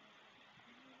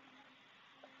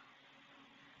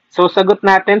 So, sagot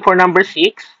natin for number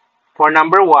 6. For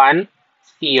number 1,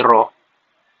 0.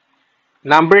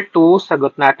 Number 2,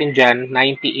 sagot natin dyan,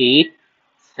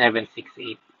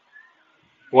 98,768.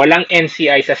 Walang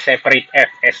NCI sa separate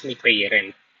FS ni parent.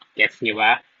 Gets nyo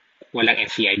ba? Walang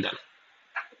NCI doon.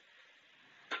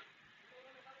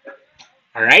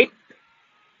 Alright?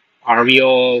 Are we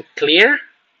all clear?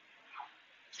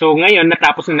 So, ngayon,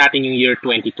 natapos na natin yung year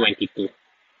 2022.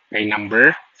 Okay,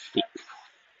 number 6.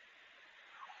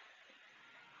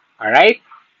 Alright?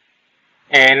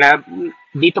 And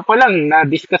dito pa lang,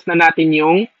 na-discuss na natin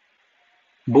yung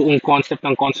buong concept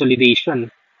ng consolidation.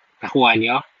 Nakuha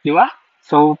nyo? Di ba?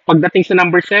 So, pagdating sa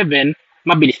number 7,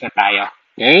 mabilis na tayo.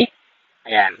 Okay?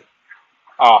 Ayan.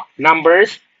 Oh,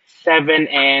 numbers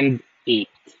 7 and 8.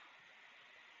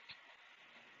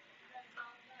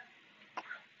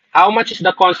 How much is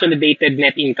the consolidated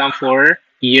net income for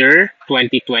year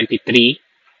 2023?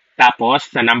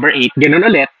 Tapos, sa number 8, ganun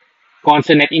ulit,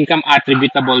 consolidated net income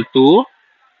attributable to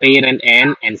parent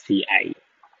and NCI.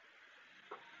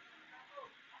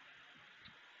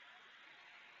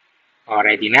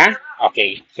 Ready na?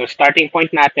 Okay. So, starting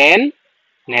point natin,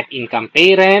 net income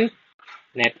parent,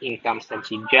 net income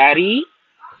subsidiary,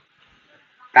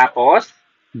 tapos,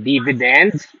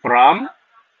 dividends from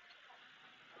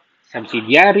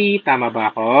subsidiary, tama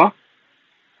ba ako?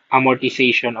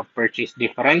 Amortization of purchase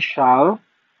differential,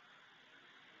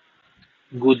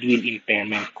 goodwill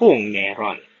impairment kung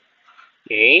meron.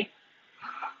 Okay?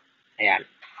 Ayan.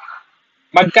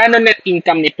 Magkano net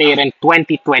income ni parent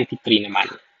 2023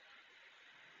 naman?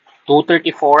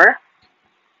 234,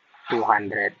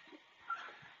 200.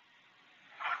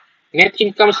 Net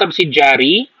income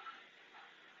subsidiary,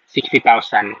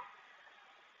 60,000.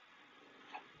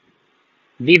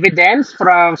 Dividends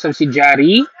from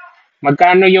subsidiary,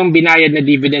 magkano yung binayad na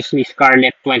dividends ni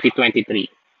Scarlett 2023?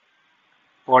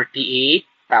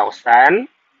 48,000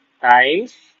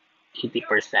 times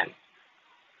 80%.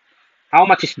 How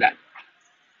much is that?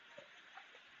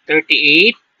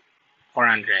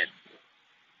 38,400.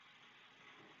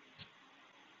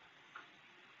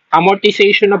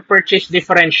 Amortization of purchase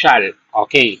differential.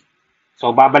 Okay.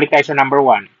 So, babalik tayo sa number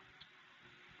 1.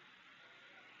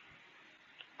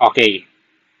 Okay.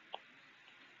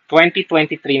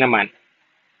 2023 naman.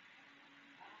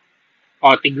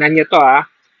 O, tignan nyo to ha.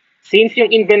 Since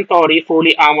yung inventory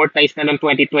fully amortized na noong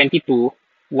 2022,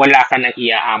 wala ka nang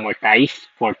i-amortize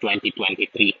for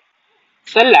 2023.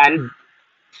 Sa land,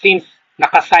 since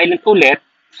naka-silent ulit,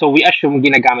 so we assume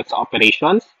ginagamit sa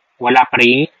operations, wala pa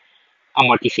rin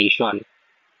amortization.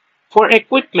 For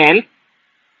equipment,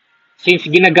 since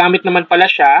ginagamit naman pala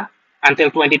siya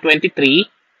until 2023,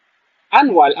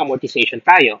 annual amortization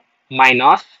tayo,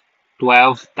 minus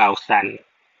 12,000.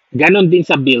 Ganon din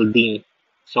sa building.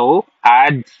 So,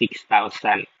 add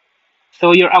 6,000.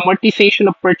 So, your amortization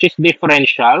of purchase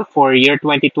differential for year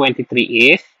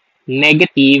 2023 is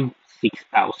negative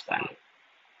 6,000.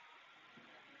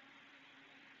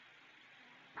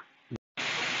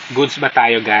 Goods ba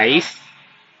tayo, guys?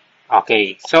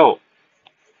 Okay, so,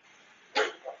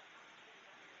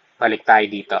 balik tayo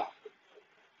dito.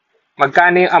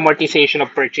 Magkano yung amortization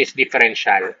of purchase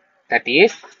differential? That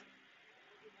is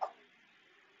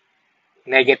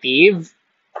negative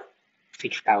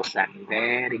 6,000.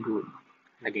 Very good.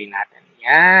 Lagay natin.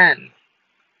 Yan.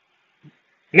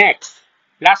 Next.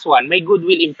 Last one. May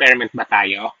goodwill impairment ba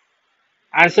tayo?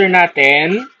 Answer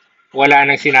natin, wala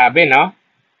nang sinabi, no?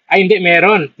 Ay, hindi,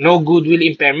 meron. No goodwill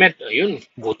impairment. Ayun,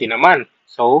 buti naman.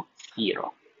 So, 0.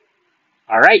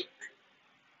 Alright.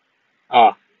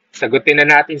 Oh, sagutin na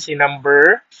natin si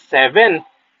number 7.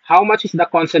 How much is the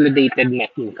consolidated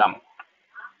net income?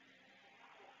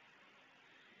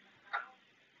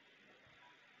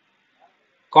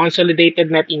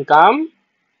 Consolidated net income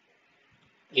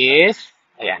is,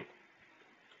 ayan,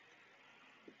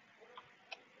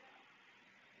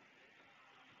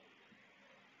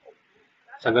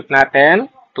 sagot natin,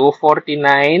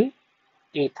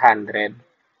 249,800.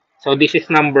 So, this is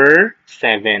number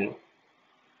 7.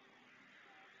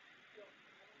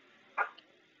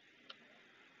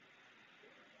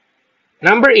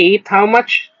 Number 8, how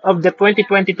much of the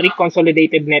 2023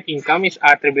 consolidated net income is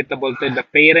attributable to the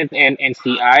parent and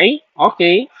NCI?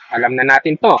 Okay, alam na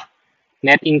natin to.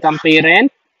 Net income parent,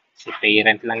 si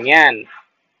parent lang yan.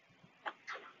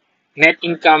 Net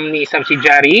income ni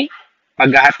subsidiary,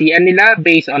 paghahatian nila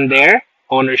based on their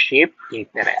ownership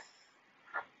interest.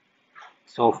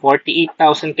 So,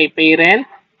 48,000 kay parent,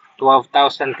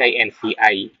 12,000 kay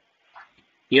NCI.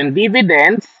 Yung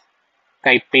dividends,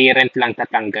 kay parent lang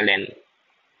tatanggalin.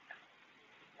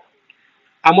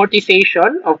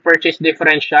 Amortization of purchase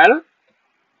differential,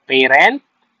 parent,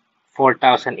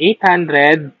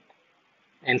 4,800,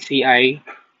 NCI,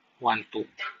 1,2.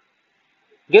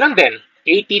 Ganon din,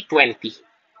 80-20.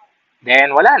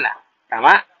 Then, wala na.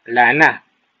 Tama? Wala na.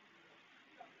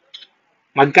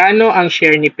 Magkano ang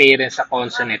share ni parent sa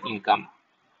conso net income?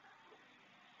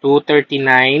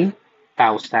 239,000.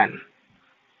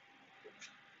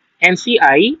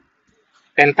 NCI,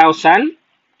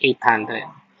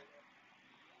 10,800.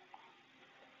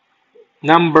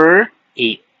 Number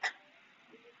 8.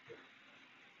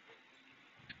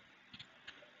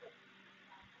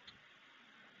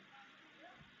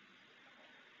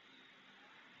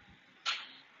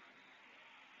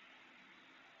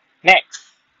 Next.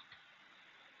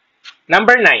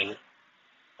 Number 9.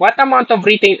 What amount of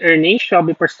retained earnings shall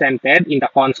be presented in the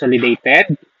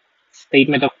consolidated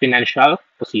statement of financial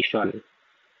position?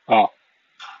 Oh.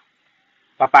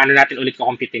 Paano natin ulit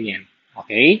kukumpitin yan?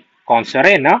 Okay? Conso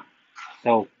rin, no?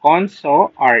 So,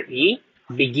 Conso RE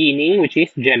beginning, which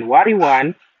is January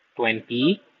 1,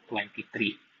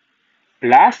 2023.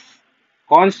 Plus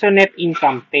Conso net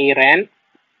income parent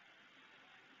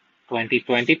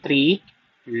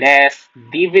 2023 less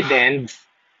dividends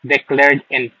declared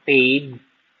and paid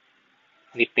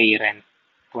ni parent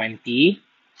 2023.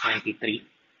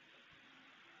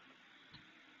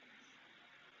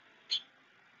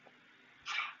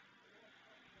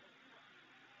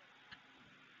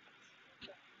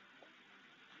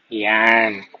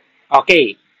 Yan.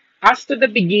 Okay. As to the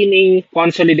beginning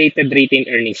consolidated retained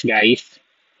earnings, guys,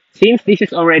 since this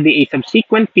is already a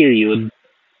subsequent period,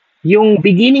 yung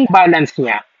beginning balance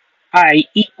niya ay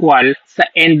equal sa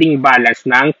ending balance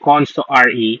ng Conso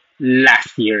RE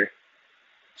last year.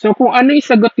 So, kung ano yung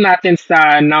sagot natin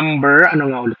sa number,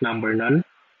 ano nga ulit number nun?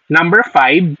 Number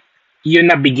 5, yun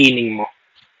na beginning mo.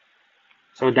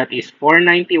 So, that is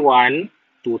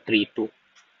 491,232.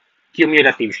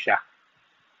 Cumulative siya.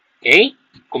 Okay?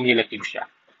 Cumulative siya.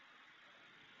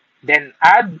 Then,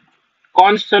 add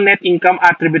Conso net income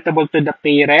attributable to the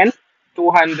parent,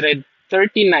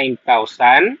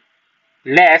 239,000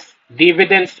 less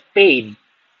dividends paid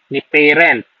ni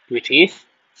parent, which is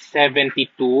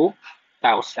 72,000.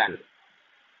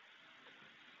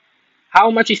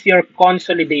 How much is your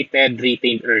consolidated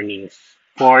retained earnings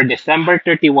for December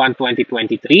 31,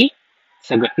 2023?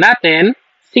 Sagot natin,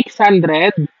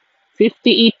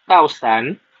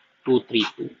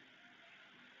 658,232.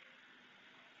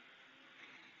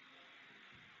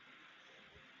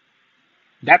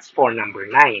 That's for number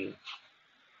 9.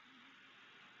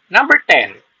 Number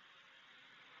 10,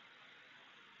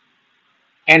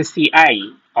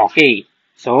 NCI. Okay,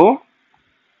 so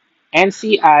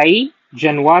NCI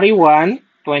January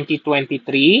 1,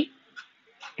 2023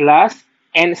 plus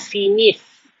NCNIS.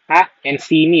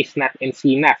 NCNIS, not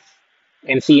NCNAS.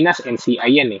 NCNAS,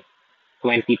 NCI yan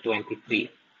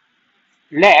 2023.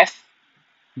 Less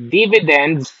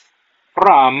dividends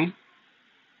from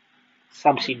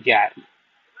subsidiary.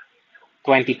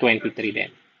 2023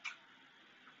 din.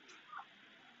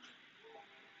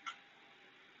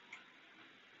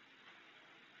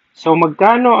 So,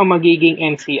 magkano ang magiging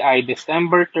NCI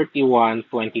December 31,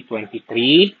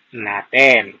 2023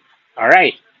 natin?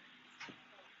 Alright.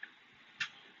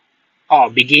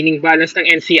 Beginning balance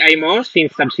ng NCI mo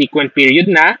since subsequent period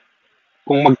na.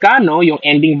 Kung magkano yung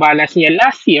ending balance niya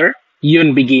last year,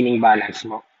 Yun beginning balance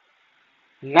mo.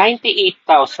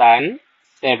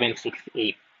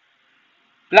 98,768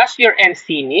 plus your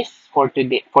NCNIS for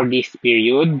this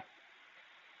period,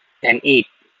 10,800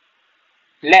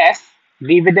 less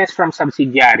dividends from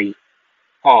subsidiary.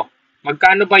 Oh,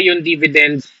 magkano ba yung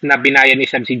dividends na binayad ni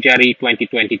subsidiary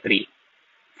 2023?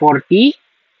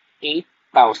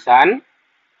 48,000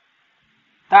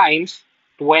 times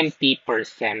 20%.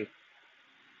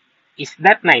 Is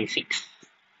that 96?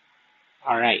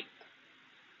 Alright.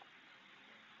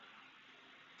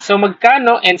 So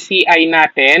magkano NCI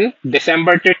natin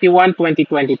December 31,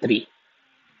 2023?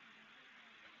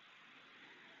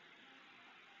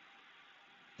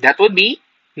 That would be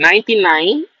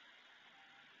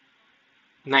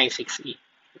 99,968.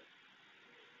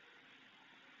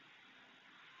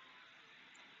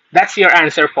 That's your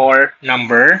answer for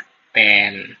number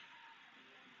 10.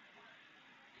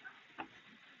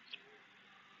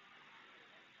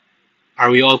 Are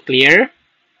we all clear?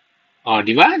 Oh,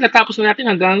 di ba? Natapos na natin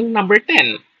hanggang number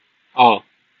 10. Oh,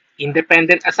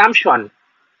 independent assumption.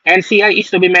 NCI is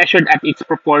to be measured at its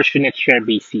proportionate share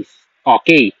basis.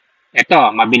 Okay.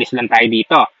 Ito, mabilis lang tayo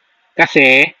dito.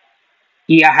 Kasi,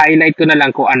 i-highlight ko na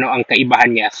lang kung ano ang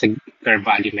kaibahan niya sa fair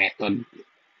value method.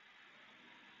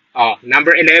 Oh,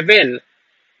 number 11.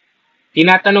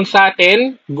 Tinatanong sa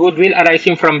atin, goodwill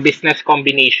arising from business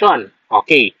combination.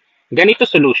 Okay. Ganito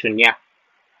solution niya.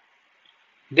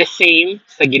 The same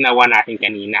sa ginawa natin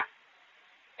kanina.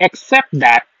 Except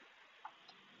that,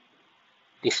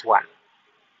 this one.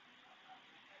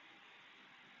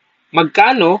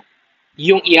 Magkano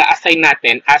yung i-assign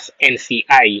natin as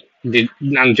NCI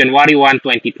ng January 1,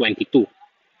 2022?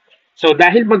 So,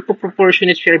 dahil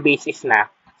magpo-proportionate share basis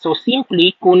na, so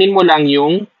simply, kunin mo lang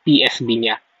yung PSB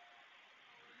niya.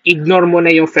 Ignore mo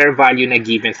na yung fair value na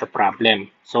given sa problem.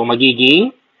 So,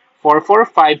 magiging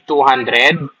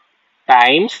 445,200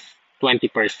 times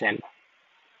 20%.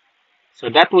 So,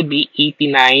 that would be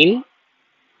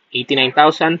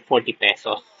 89,040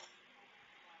 pesos.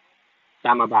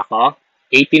 Tama ba ako?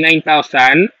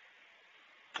 89,040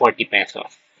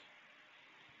 pesos.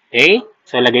 Okay?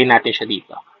 So, lagay natin siya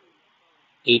dito.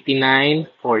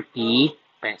 89,40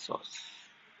 pesos.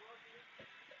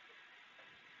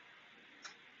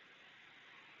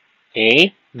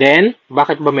 Okay? Then,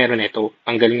 bakit ba meron ito?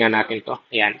 Tanggalin nga natin to.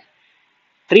 Ayan.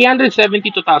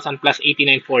 372,000 plus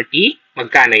 89,40,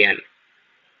 magkano yan?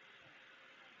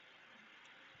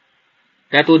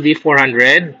 That would be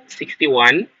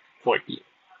 461,40.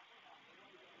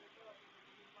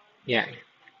 Yan.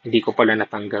 Hindi ko pala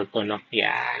natanggal to, no?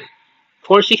 Yan.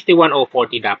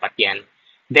 461,040 dapat yan.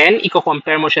 Then,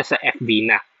 i-compare mo siya sa FB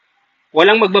na.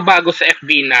 Walang magbabago sa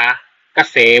FB na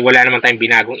kasi wala naman tayong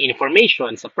binagong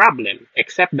information sa problem.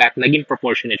 Except that, naging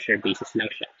proportionate share basis lang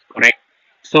siya. Correct?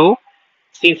 So,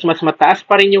 since mas mataas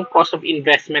pa rin yung cost of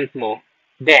investment mo,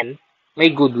 then, may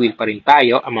goodwill pa rin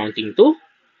tayo amounting to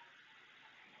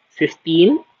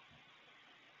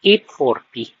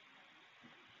 15,840.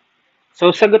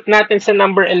 So, sagot natin sa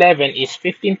number 11 is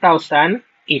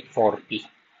 15,840.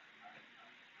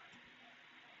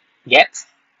 Gets?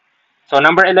 So,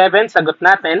 number 11, sagot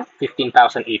natin,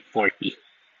 15,840.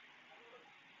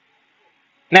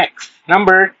 Next,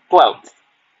 number 12.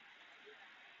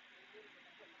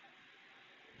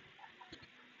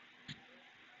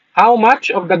 How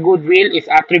much of the goodwill is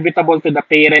attributable to the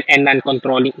parent and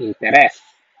non-controlling interest?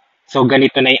 So,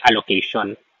 ganito na yung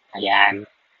allocation. Ayan.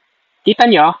 Kita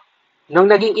nyo, nung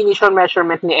naging initial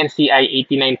measurement ni NCI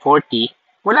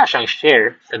 8940, wala siyang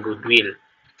share sa goodwill.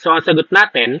 So, ang sagot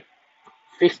natin,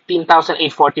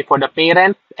 15,840 for the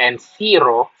parent and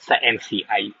 0 sa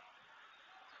NCI.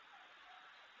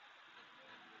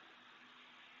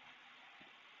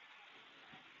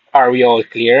 Are we all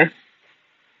clear?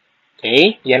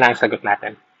 Okay, yan ang sagot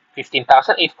natin.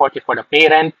 15,840 for the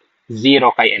parent,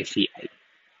 0 kay NCI.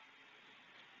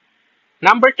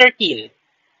 Number 13.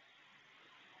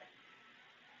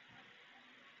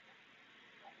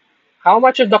 How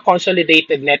much of the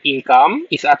consolidated net income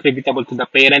is attributable to the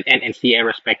parent and NCI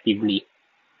respectively?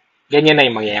 Ganyan na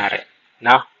yung mangyayari.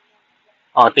 No?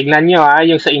 O, tignan nyo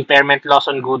yung sa impairment loss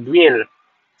on goodwill.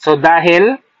 So,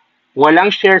 dahil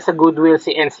walang share sa goodwill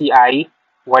si NCI,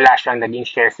 wala siyang naging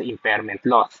share sa impairment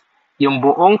loss. Yung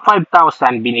buong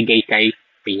 5,000 binigay kay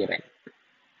parent.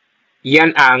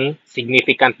 Yan ang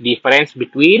significant difference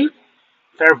between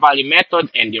fair value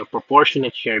method and your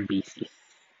proportionate share basis.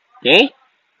 Okay?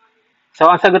 So,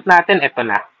 ang sagot natin, ito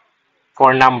na.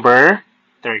 For number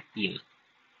 13.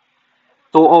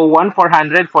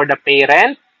 201,400 for the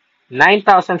parent,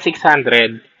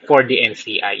 9,600 for the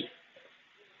NCI.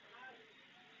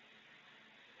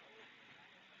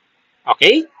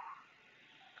 Okay?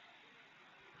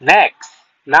 Next,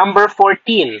 number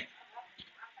 14,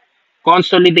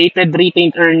 consolidated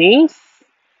retained earnings,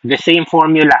 the same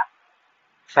formula.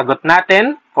 Sagot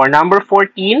natin for number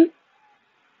 14,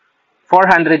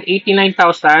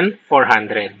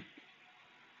 489,400.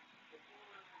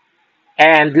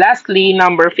 And lastly,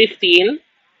 number 15,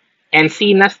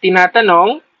 Encinas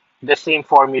tinatanong, the same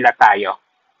formula tayo.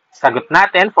 Sagot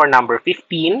natin for number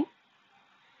 15,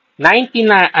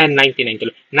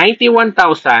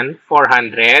 91,440.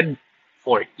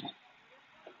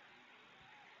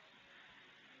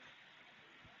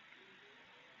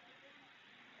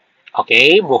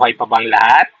 Okay, buhay pa bang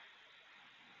lahat?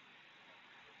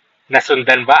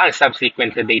 Nasundan ba ang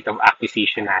subsequent to date of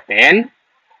acquisition natin?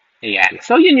 Ayan.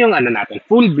 So, yun yung ano natin,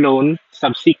 full-blown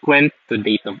subsequent to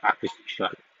date of acquisition.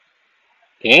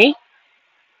 Okay?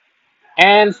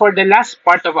 And for the last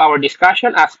part of our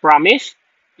discussion, as promised,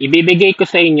 ibibigay ko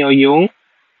sa inyo yung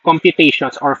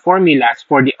computations or formulas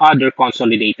for the other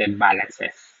consolidated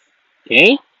balances.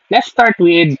 Okay? Let's start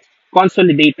with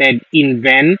consolidated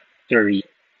inventory.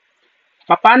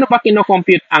 Paano ba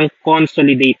kinocompute ang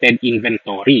consolidated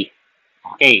inventory?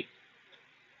 Okay.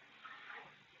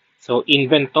 So,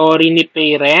 inventory ni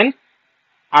parent,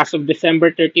 as of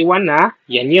December 31 na,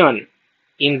 yan yun.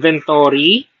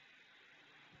 Inventory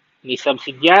ni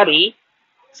subsidiary,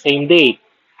 same date.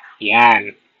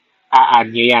 Yan.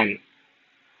 A-add nyo yan.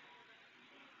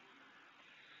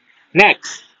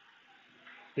 Next,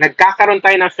 nagkakaroon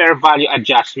tayo ng fair value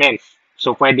adjustments.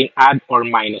 So, pwedeng add or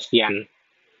minus yan.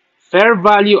 Fair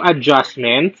value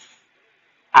adjustments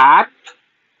at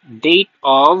date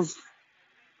of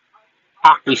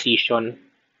acquisition.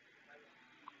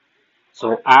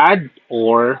 So, add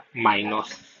or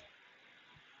minus.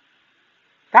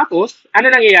 Tapos,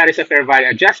 ano nangyayari sa fair value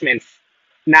adjustments?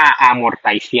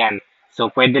 Na-amortize yan.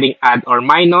 So, pwede ring add or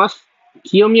minus,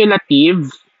 cumulative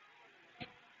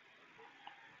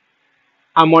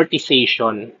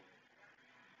amortization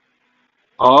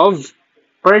of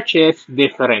purchase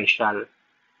differential.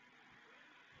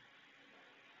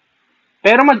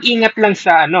 Pero mag-ingat lang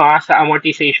sa sa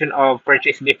amortization of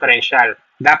purchase differential.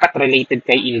 Dapat related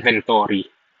kay inventory,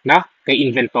 no? Kay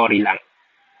inventory lang.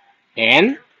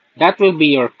 And that will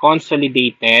be your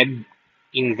consolidated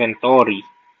inventory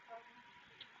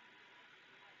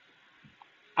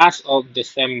as of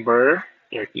December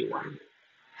 31.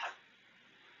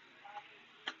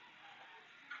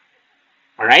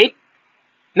 All right?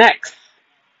 Next,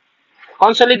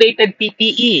 consolidated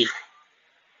PPE.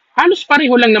 Halos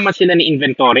pareho lang naman sila ni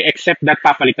inventory except that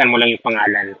papalitan mo lang yung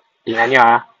pangalan. Tingnan nyo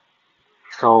ha.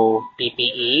 So,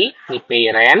 PPE ni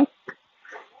parent.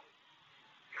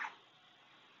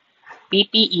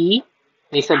 PPE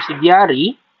ni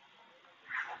subsidiary.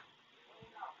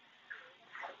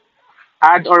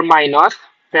 Add or minus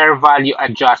fair value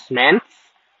adjustments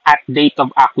at date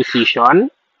of acquisition.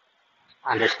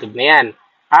 Understood na yan.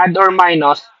 Add or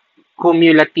minus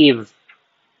cumulative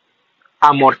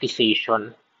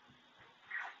amortization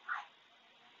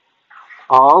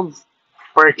of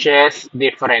purchase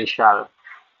differential.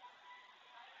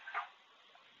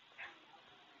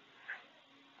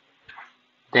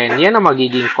 Then, yan ang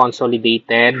magiging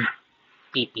consolidated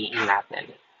PPE natin.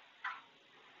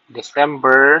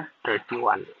 December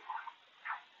 31.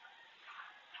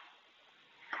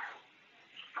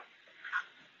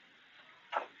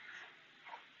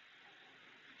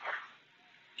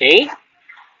 Okay?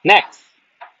 Next.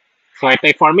 So,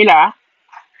 ito yung formula.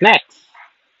 Next.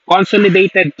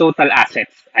 Consolidated total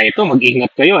assets. Ay, ito,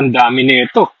 mag-ingat kayo. Ang dami na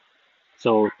ito.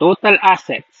 So, total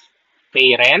assets.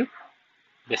 Parent,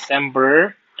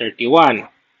 December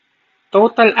 31.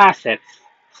 Total assets.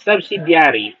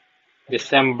 Subsidiary,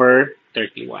 December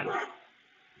 31.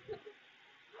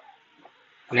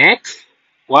 Next.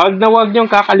 Wag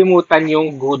niyong kakalimutan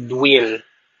yung goodwill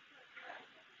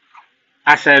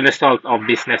as a result of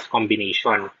business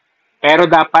combination. Pero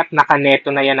dapat nakaneto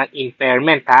na yan ng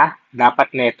impairment, ha?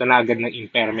 Dapat neto na agad ng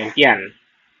impairment yan.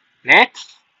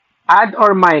 Next, add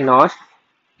or minus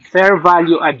fair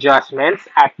value adjustments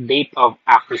at date of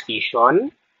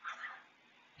acquisition.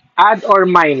 Add or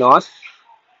minus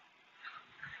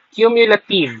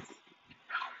cumulative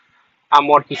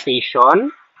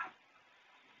amortization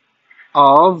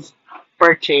of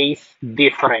purchase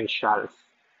differentials.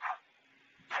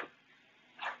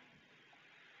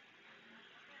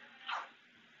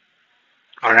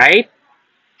 Alright?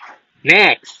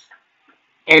 Next,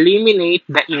 eliminate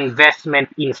the investment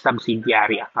in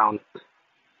subsidiary account.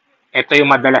 Ito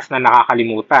yung madalas na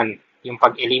nakakalimutan, yung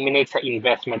pag-eliminate sa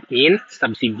investment in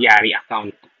subsidiary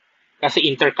account. Kasi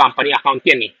intercompany account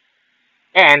yan eh.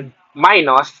 And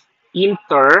minus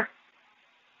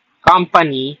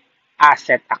intercompany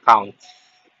asset accounts.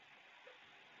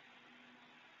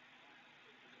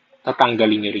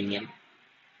 Tatanggalin nyo rin yan.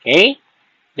 Okay?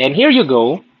 Then here you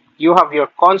go. You have your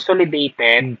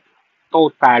consolidated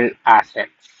total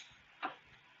assets.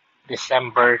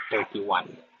 December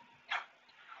 31.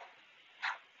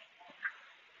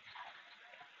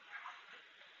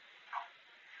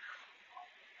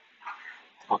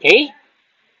 Okay?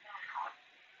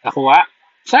 Nakuha?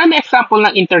 Saan example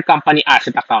ng intercompany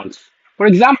asset accounts? For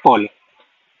example,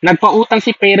 nagpautang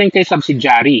si parent kay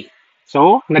subsidiary.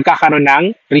 So, nagkakaroon ng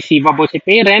receivable si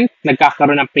parent,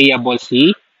 nagkakaroon ng payable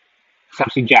si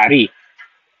subsidiary.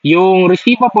 Yung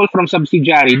receivable from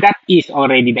subsidiary, that is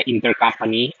already the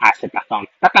intercompany asset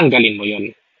account. Tatanggalin mo yun.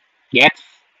 Gets?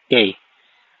 Okay.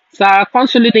 Sa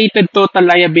consolidated total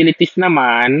liabilities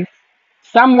naman,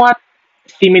 somewhat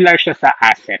similar siya sa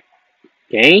asset.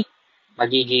 Okay?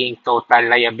 Magiging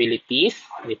total liabilities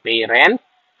ni parent,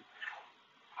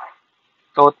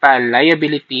 total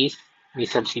liabilities ni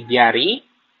subsidiary,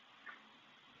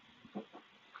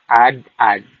 add.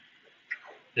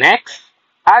 Next,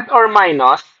 add or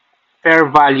minus fair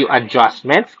value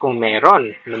adjustments kung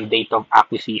meron ng date of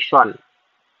acquisition.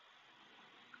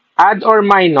 Add or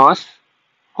minus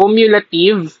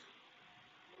cumulative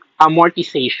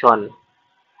amortization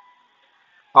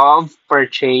of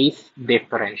purchase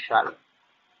differential.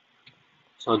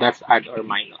 So that's add or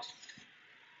minus.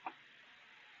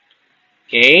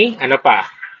 Okay, ano pa?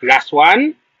 Last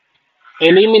one,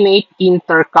 eliminate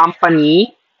intercompany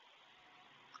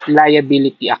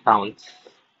liability accounts.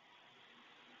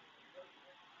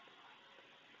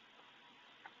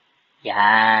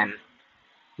 Yan.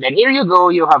 Then here you go,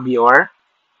 you have your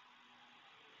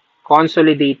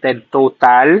consolidated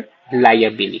total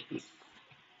liabilities.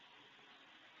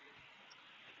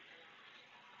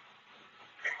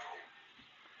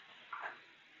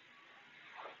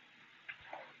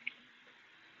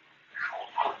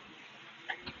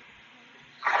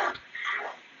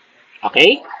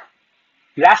 Okay?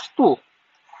 Last two.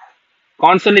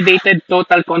 Consolidated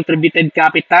total contributed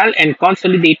capital and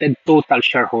consolidated total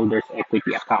shareholders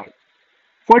equity account.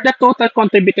 For the total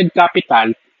contributed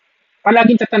capital,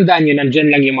 palaging tatandaan nyo, nandyan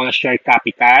lang yung mga share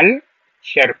capital,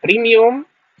 share premium,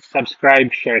 subscribe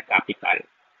share capital.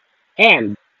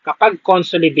 And kapag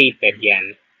consolidated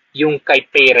yan, yung kay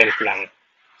parent lang.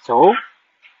 So,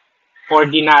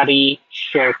 ordinary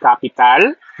share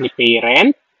capital ni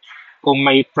parent. Kung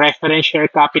may preference share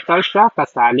capital siya,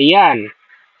 kasali yan.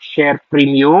 Share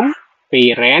premium,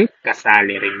 parent,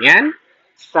 kasali rin yan.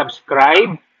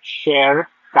 Subscribe share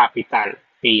capital,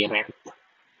 parent.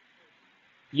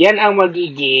 Yan ang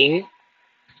magiging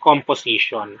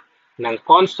composition ng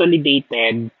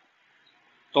consolidated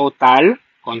total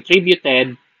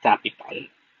contributed capital.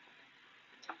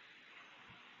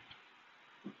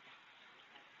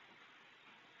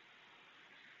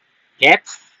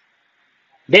 Gets?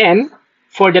 Then,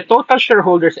 for the total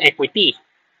shareholders equity,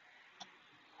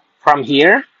 from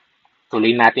here,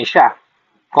 tuloy natin siya.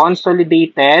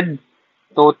 Consolidated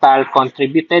total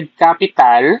contributed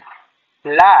capital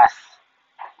plus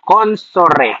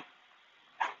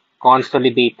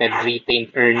consolidated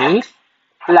retained earnings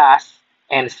plus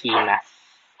NCNAS.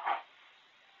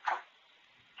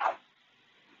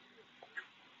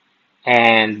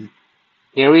 And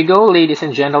here we go, ladies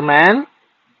and gentlemen.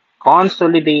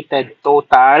 Consolidated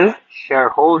total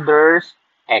shareholders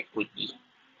equity.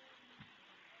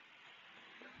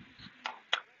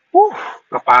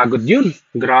 Kapagod yun.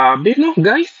 Grabe, no,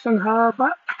 guys? Ang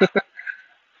haba.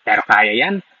 Pero kaya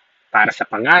yan. Para sa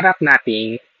pangarap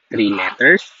nating 3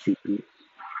 letters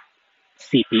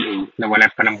CPA.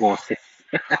 Nawalan pa ng boses.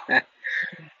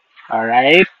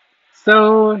 Alright.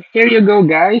 So, here you go,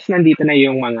 guys. Nandito na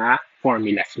yung mga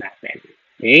formulas natin.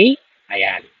 Okay?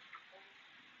 Ayan.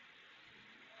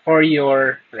 For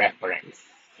your reference.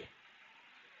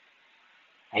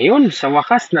 Ayun, sa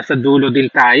wakas, nasa dulo din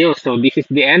tayo. So, this is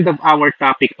the end of our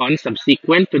topic on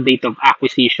subsequent to date of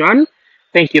acquisition.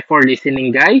 Thank you for listening,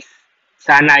 guys.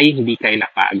 Sana ay hindi kayo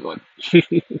napagod.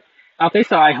 Okay,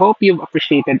 so I hope you've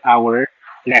appreciated our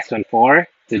lesson for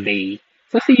today.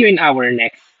 So, see you in our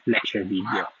next lecture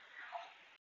video.